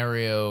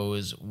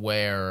scenarios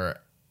where,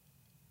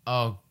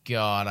 oh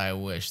God, I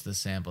wish the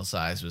sample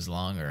size was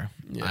longer.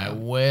 Yeah. I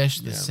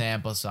wish the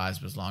sample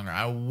size was longer.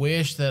 I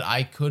wish that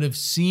I could have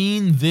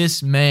seen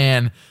this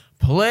man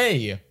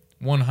play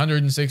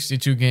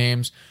 162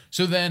 games.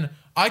 So then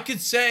I could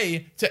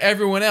say to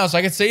everyone else,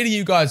 I could say to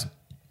you guys,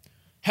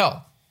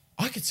 hell,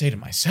 I could say to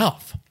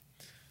myself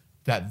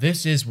that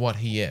this is what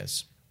he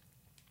is.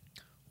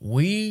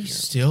 We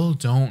still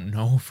don't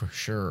know for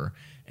sure.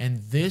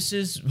 And this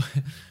is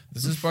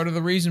part of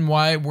the reason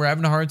why we're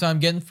having a hard time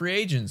getting free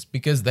agents,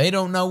 because they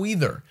don't know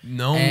either.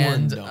 No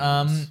one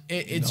knows.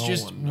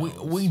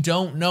 We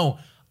don't know.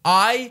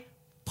 I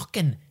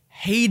fucking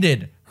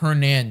hated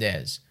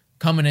Hernandez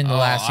coming into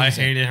last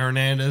season. I hated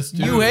Hernandez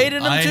too. You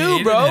hated him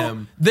too, bro.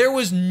 Him. There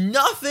was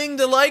nothing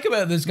to like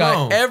about this guy.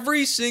 No.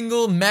 Every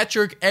single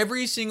metric,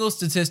 every single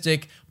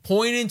statistic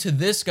pointing to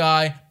this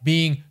guy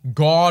being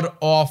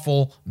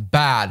god-awful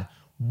bad.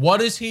 What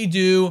does he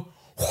do?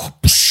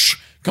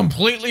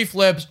 Completely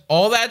flips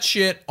all that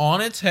shit on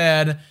its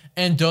head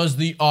and does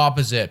the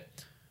opposite.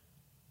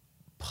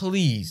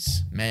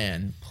 Please,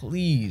 man,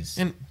 please,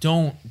 and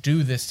don't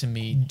do this to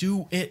me.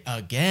 Do it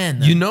again.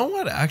 You know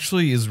what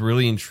actually is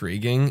really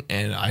intriguing,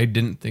 and I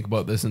didn't think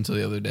about this until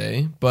the other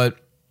day, but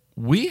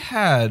we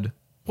had,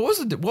 what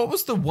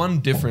was the one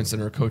difference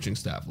in our coaching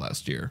staff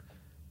last year?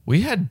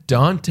 We had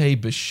Dante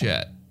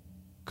Bichette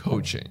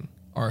coaching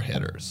our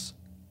hitters.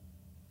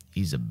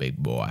 He's a big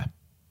boy.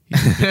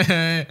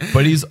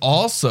 But he's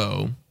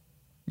also,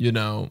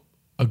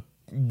 a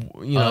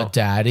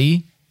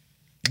daddy.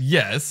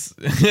 Yes,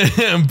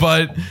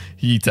 but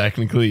he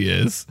technically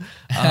is.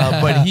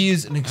 But he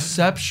is an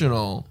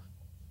exceptional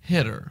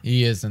hitter.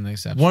 He is an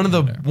exceptional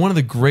One of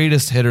the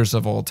greatest hitters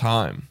of all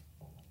time.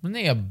 Wasn't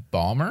he a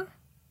bomber?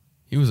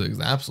 He was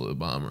an absolute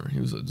bomber. He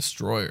was a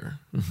destroyer.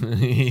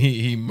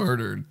 He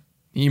murdered.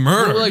 He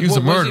was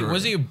a murderer.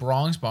 Was he a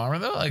Bronx bomber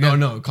though?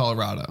 No,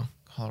 Colorado.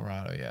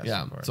 Colorado, yes.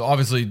 Yeah. So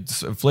obviously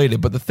it's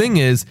inflated. But the thing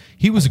is,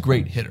 he was a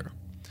great hitter.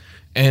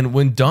 And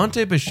when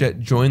Dante Bichette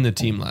joined the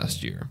team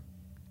last year,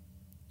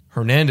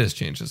 Hernandez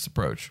changed his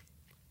approach.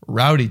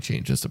 Rowdy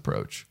changed his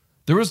approach.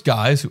 There was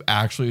guys who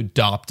actually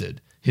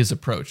adopted his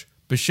approach.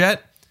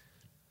 Bichette,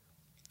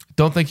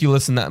 don't think you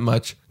listen that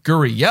much.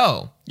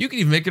 Gurriel, you could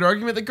even make an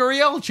argument that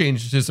Gurriel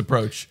changed his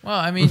approach. Well,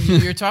 I mean,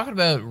 you're talking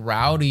about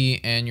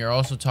Rowdy and you're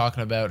also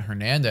talking about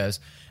Hernandez.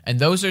 And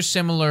those are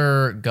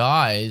similar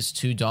guys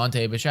to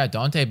Dante Bichette.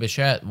 Dante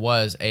Bichette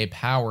was a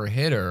power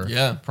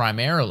hitter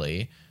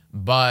primarily,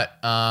 but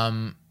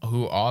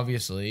who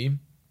obviously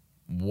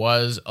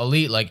was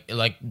elite.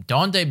 Like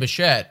Dante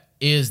Bichette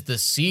is the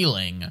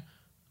ceiling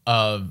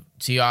of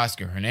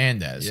Teoscar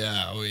Hernandez.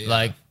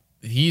 Yeah.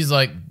 He's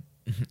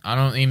I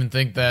don't even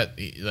think that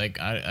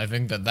I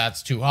think that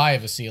that's too high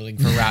of a ceiling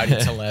for Rowdy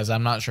Tellez.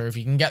 I'm not sure if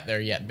he can get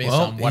there yet based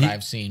on what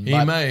I've seen.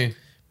 He may.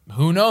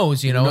 Who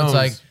knows? It's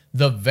like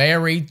the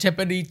very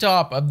tippity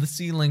top of the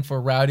ceiling for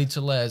Rowdy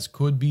Tellez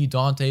could be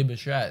Dante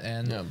Bichette.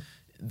 And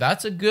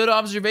that's a good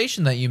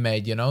observation that you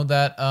made,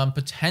 that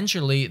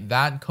potentially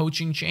that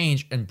coaching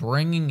change and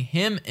bringing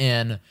him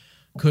in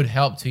could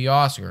help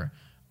Teoscar.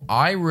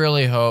 I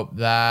really hope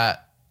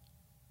that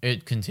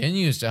it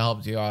continues to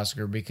help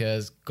Teoscar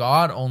because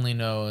God only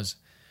knows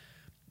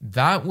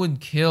that would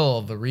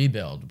kill the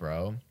rebuild,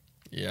 bro.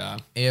 Yeah.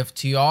 If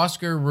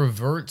Teoscar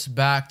reverts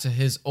back to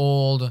his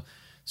old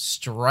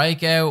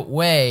strikeout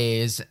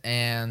ways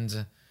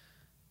and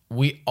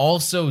we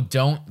also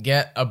don't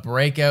get a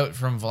breakout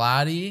from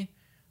Vladdy,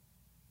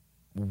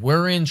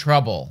 we're in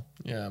trouble.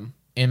 Yeah.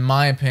 In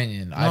my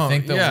opinion, I No,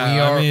 think that yeah,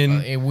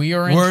 we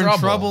are in we're trouble. in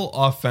trouble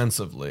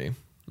offensively.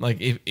 Like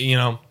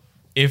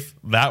if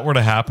that were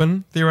to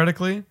happen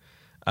theoretically,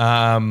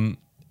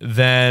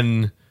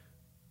 then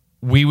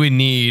we would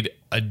need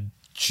a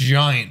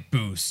giant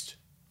boost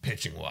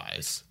pitching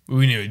wise.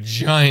 We need a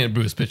giant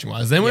boost pitching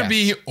wise. Then we'd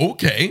be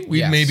okay.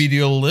 We'd maybe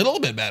do a little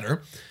bit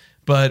better,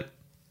 but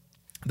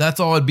that's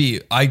all it'd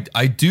be. I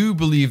do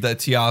believe that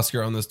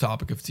Teoscar, on this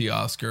topic of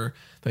Teoscar,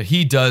 that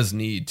he does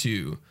need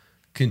to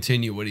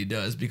continue what he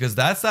does, because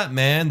that's that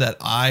man that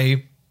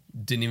I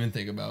didn't even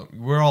think about.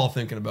 We're all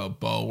thinking about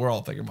Bo. We're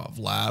all thinking about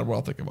Vlad. We're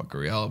all thinking about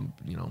Gurriel,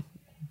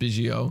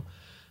 Biggio.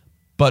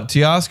 But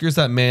Teoscar's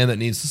that man that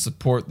needs to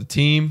support the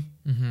team.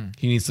 Mm-hmm.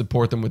 He needs to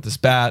support them with his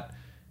bat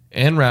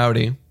and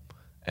Rowdy.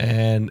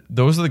 And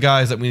those are the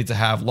guys that we need to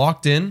have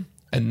locked in.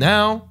 And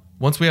now,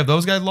 once we have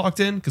those guys locked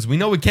in, because we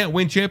know we can't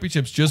win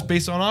championships just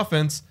based on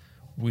offense,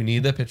 we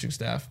need that pitching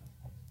staff.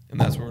 And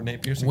that's where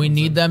Nate Pearson We comes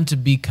need in. them to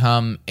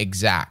become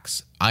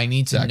exacts. I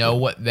need to know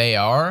what they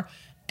are.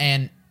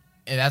 And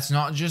that's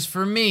not just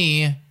for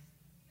me.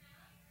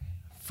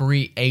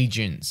 Free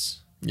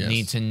agents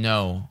need to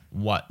know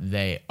what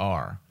they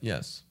are.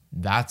 Yes.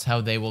 That's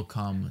how they will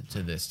come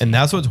to this team. And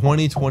that's what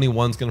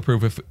 2021 is going to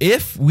prove.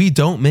 If we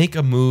don't make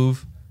a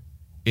move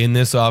in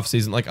this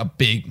offseason, like a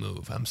big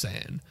move, I'm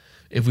saying.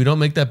 If we don't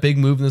make that big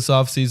move in this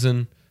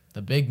offseason,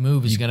 the big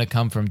move is going to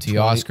come from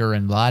Teoscar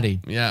and Vladdy.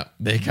 yeah,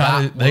 they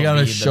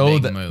gotta show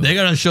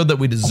that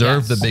we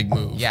deserve the big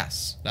move.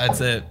 Yes.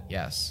 That's it.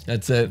 Yes.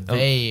 That's it.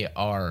 They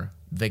are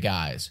the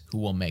guys who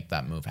will make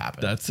that move happen.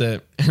 That's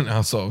it. And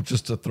also,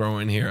 just to throw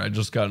in here, I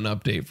just got an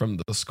update from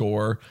the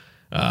Score.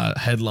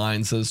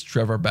 Headline says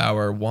Trevor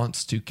Bauer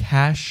wants to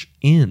cash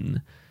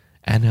in.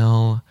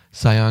 NL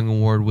Cy Young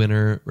Award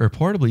winner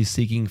reportedly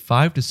seeking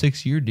 5 to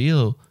 6 year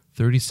deal,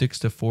 $36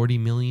 to $40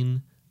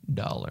 million.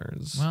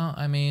 Well,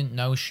 I mean,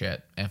 no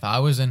shit. If I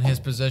was in his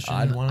position,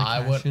 I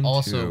would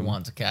also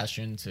want to cash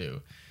in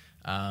too.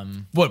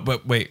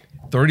 But wait,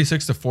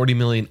 36 to 40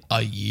 million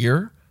a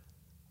year?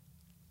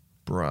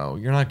 Bro,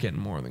 you're not getting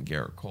more than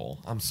Garrett Cole.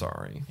 I'm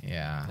sorry.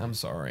 Yeah. I'm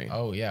sorry.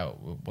 Oh, yeah.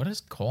 What does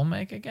Cole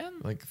make again?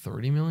 Like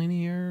 30 million a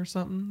year or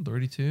something?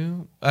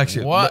 32?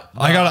 Actually, What?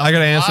 I gotta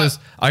answer this.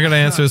 I gotta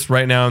answer this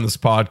right now in this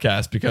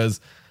podcast because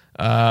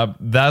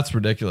that's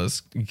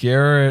ridiculous.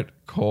 Garrett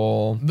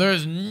Cole.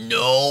 There's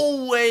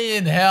no way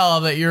in hell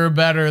that you're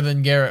better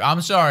than Garrett.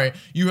 I'm sorry.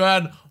 You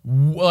had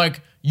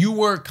you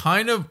were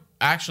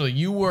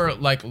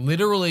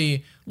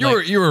literally.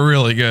 You were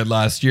really good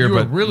last year,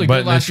 but really but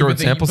good in a last year, short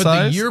sample but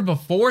size. the year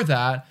before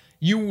that,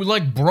 you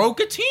broke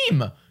a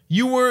team.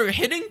 You were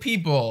hitting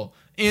people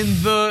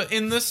in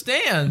the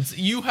stands.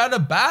 You had a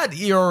bad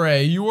ERA.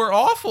 You were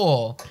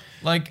awful.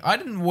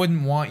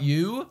 Wouldn't want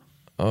you.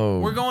 Oh,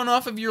 We're going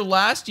off of your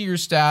last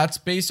year's stats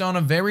based on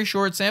a very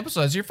short sample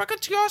size. You're fucking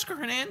Teoscar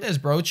Hernandez,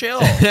 bro. Chill.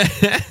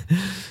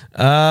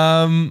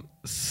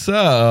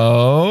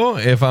 So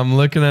if I'm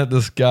looking at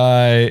this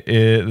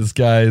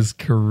guy's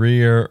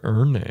career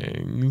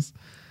earnings,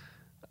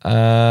 hold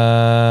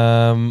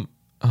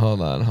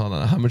on.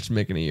 How much is he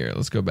making a year?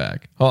 Let's go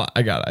back. Hold on,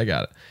 I got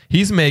it.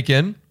 He's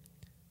making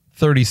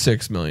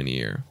 $36 million a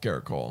year,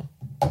 Garrett Cole.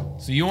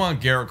 So you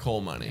want Garrett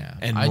Cole money? Yeah.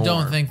 And I more.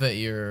 don't think that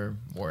you're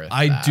worth.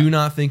 I do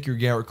not think you're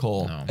Garrett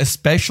Cole, No.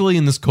 especially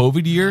in this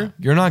COVID year.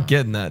 You're not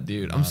getting that,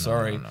 dude. I'm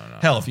sorry. no.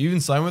 Hell, if you even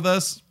sign with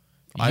us,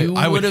 You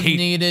I would would have hate.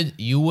 needed.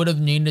 You would have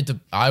needed to.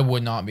 I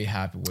would not be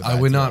happy with. I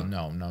that would deal.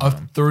 not. No. A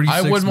 36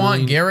 I would want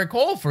million Garrett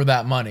Cole for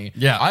that money.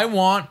 Yeah. I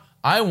want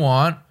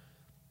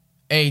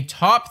a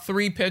top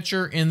 3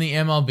 pitcher in the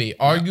MLB,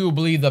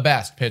 arguably the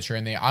best pitcher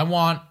in the. I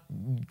want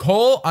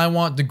Cole. I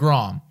want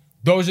DeGrom.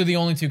 Those are the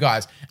only 2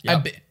 guys.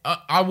 Yep.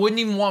 I wouldn't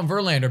even want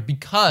Verlander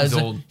because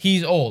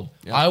He's old.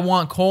 Yep. I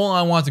want Cole.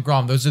 I want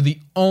DeGrom. Those are the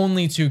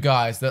only 2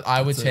 guys that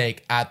I would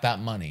take at that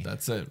money.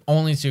 That's it.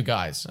 Only 2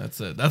 guys.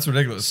 That's it. That's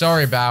ridiculous.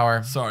 Sorry,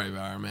 Bauer. Sorry,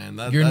 Bauer, man.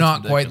 You're that's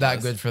not quite that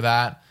ridiculous. good for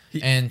that.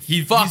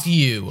 Fuck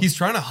you. He's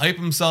trying to hype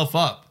himself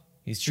up.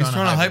 He's trying to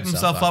hype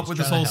himself up with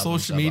this whole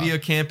social media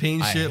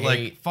campaign I shit. Like,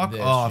 hate fuck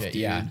this off, shit.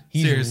 dude. Yeah,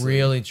 he's Seriously.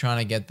 really trying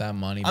to get that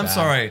money I'm back.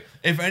 sorry.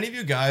 If any of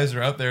you guys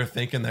are out there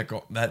thinking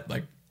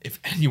if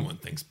anyone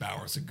thinks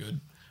Bauer's a good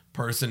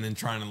person and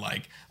trying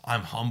to I'm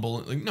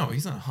humble, no,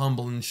 he's not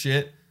humble and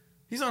shit.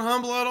 He's not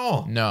humble at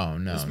all. No.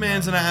 This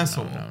man's an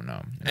asshole.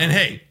 No. And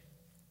hey,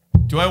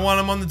 do I want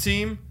him on the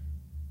team?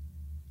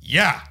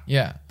 Yeah.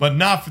 Yeah. But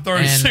not for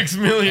 $36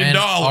 million. And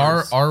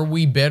are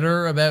we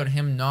bitter about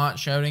him not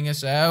shouting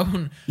us out?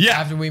 Yeah.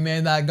 After we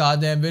made that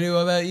goddamn video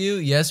about you?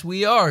 Yes,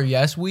 we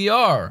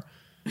are.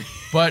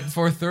 But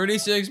for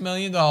 $36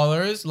 million,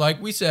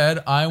 like we said,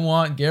 I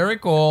want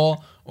Garrett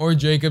Cole or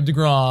Jacob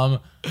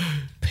DeGrom.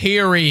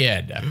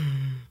 Period.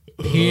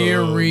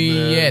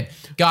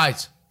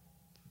 Guys,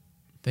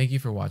 thank you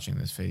for watching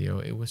this video.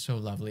 It was so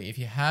lovely. If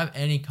you have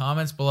any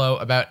comments below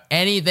about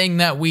anything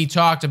that we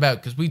talked about,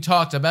 because we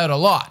talked about a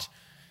lot,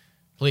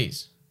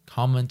 please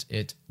comment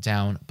it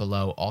down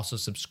below. Also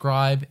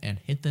subscribe and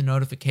hit the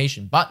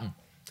notification button.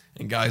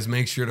 And guys,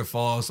 make sure to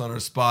follow us on our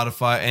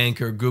Spotify,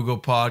 Anchor, Google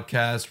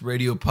Podcasts,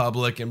 Radio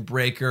Public, and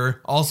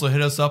Breaker. Also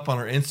hit us up on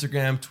our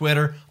Instagram,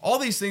 Twitter. All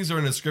these things are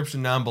in the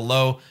description down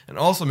below. And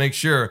also make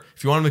sure,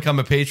 if you want to become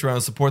a Patreon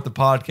and support the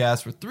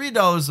podcast for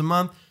 $3 a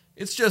month,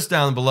 it's just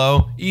down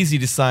below. Easy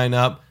to sign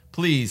up.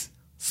 Please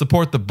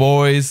support the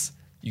boys.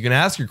 You can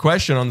ask your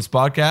question on this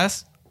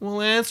podcast.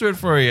 We'll answer it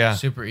for you.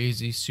 Super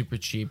easy, super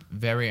cheap,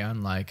 very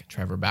unlike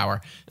Trevor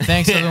Bauer.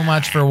 Thanks so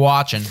much for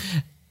watching.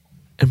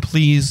 And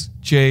please,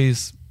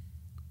 Jays,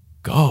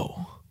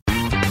 go.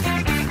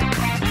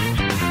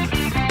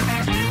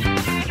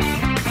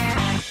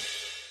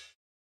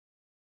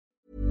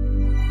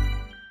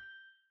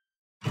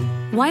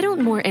 Why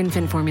don't more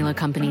infant formula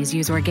companies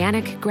use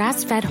organic,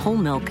 grass-fed whole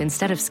milk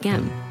instead of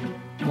skim?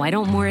 Why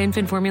don't more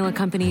infant formula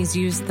companies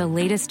use the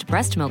latest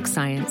breast milk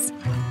science?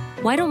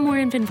 Why don't more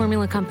infant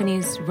formula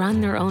companies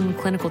run their own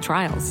clinical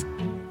trials?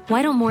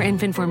 Why don't more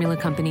infant formula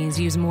companies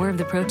use more of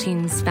the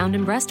proteins found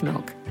in breast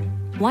milk?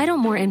 Why don't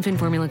more infant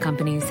formula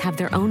companies have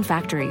their own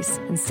factories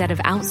instead of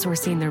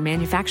outsourcing their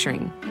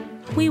manufacturing?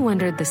 We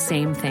wondered the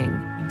same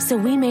thing. So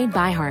we made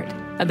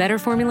ByHeart, a better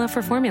formula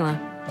for formula.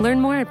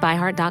 Learn more at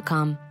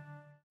byheart.com.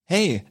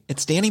 Hey,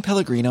 it's Danny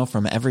Pellegrino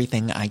from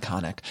Everything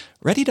Iconic.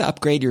 Ready to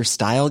upgrade your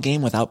style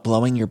game without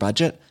blowing your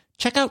budget?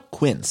 Check out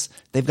Quince.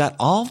 They've got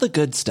all the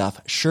good stuff,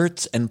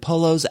 shirts and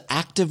polos,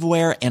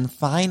 activewear, and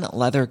fine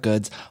leather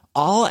goods,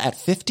 all at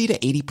 50 to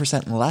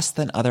 80% less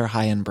than other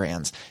high-end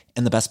brands.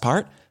 And the best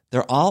part?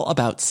 They're all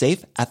about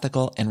safe,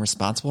 ethical, and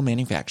responsible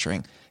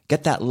manufacturing.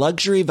 Get that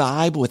luxury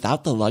vibe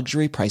without the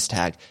luxury price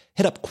tag.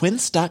 Hit up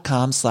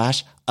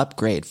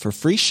quince.com/upgrade for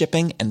free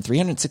shipping and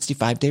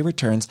 365-day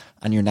returns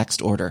on your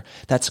next order.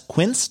 That's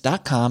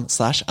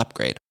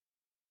quince.com/upgrade.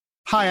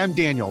 Hi, I'm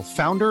Daniel,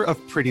 founder of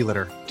Pretty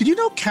Litter. Did you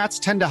know cats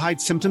tend to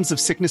hide symptoms of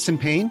sickness and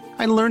pain?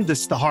 I learned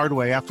this the hard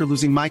way after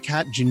losing my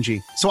cat,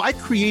 Gingy. So I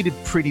created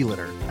Pretty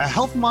Litter, a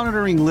health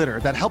monitoring litter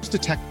that helps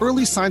detect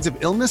early signs of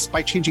illness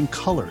by changing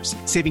colors,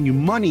 saving you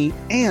money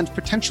and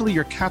potentially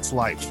your cat's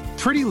life.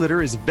 Pretty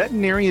Litter is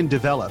veterinarian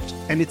developed,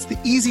 and it's the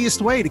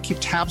easiest way to keep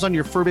tabs on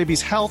your fur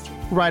baby's health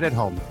right at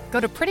home. Go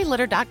to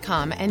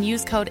prettylitter.com and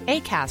use code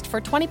ACAST for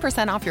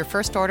 20% off your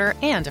first order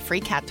and a free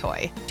cat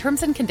toy.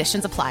 Terms and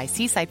conditions apply.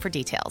 See site for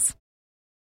details.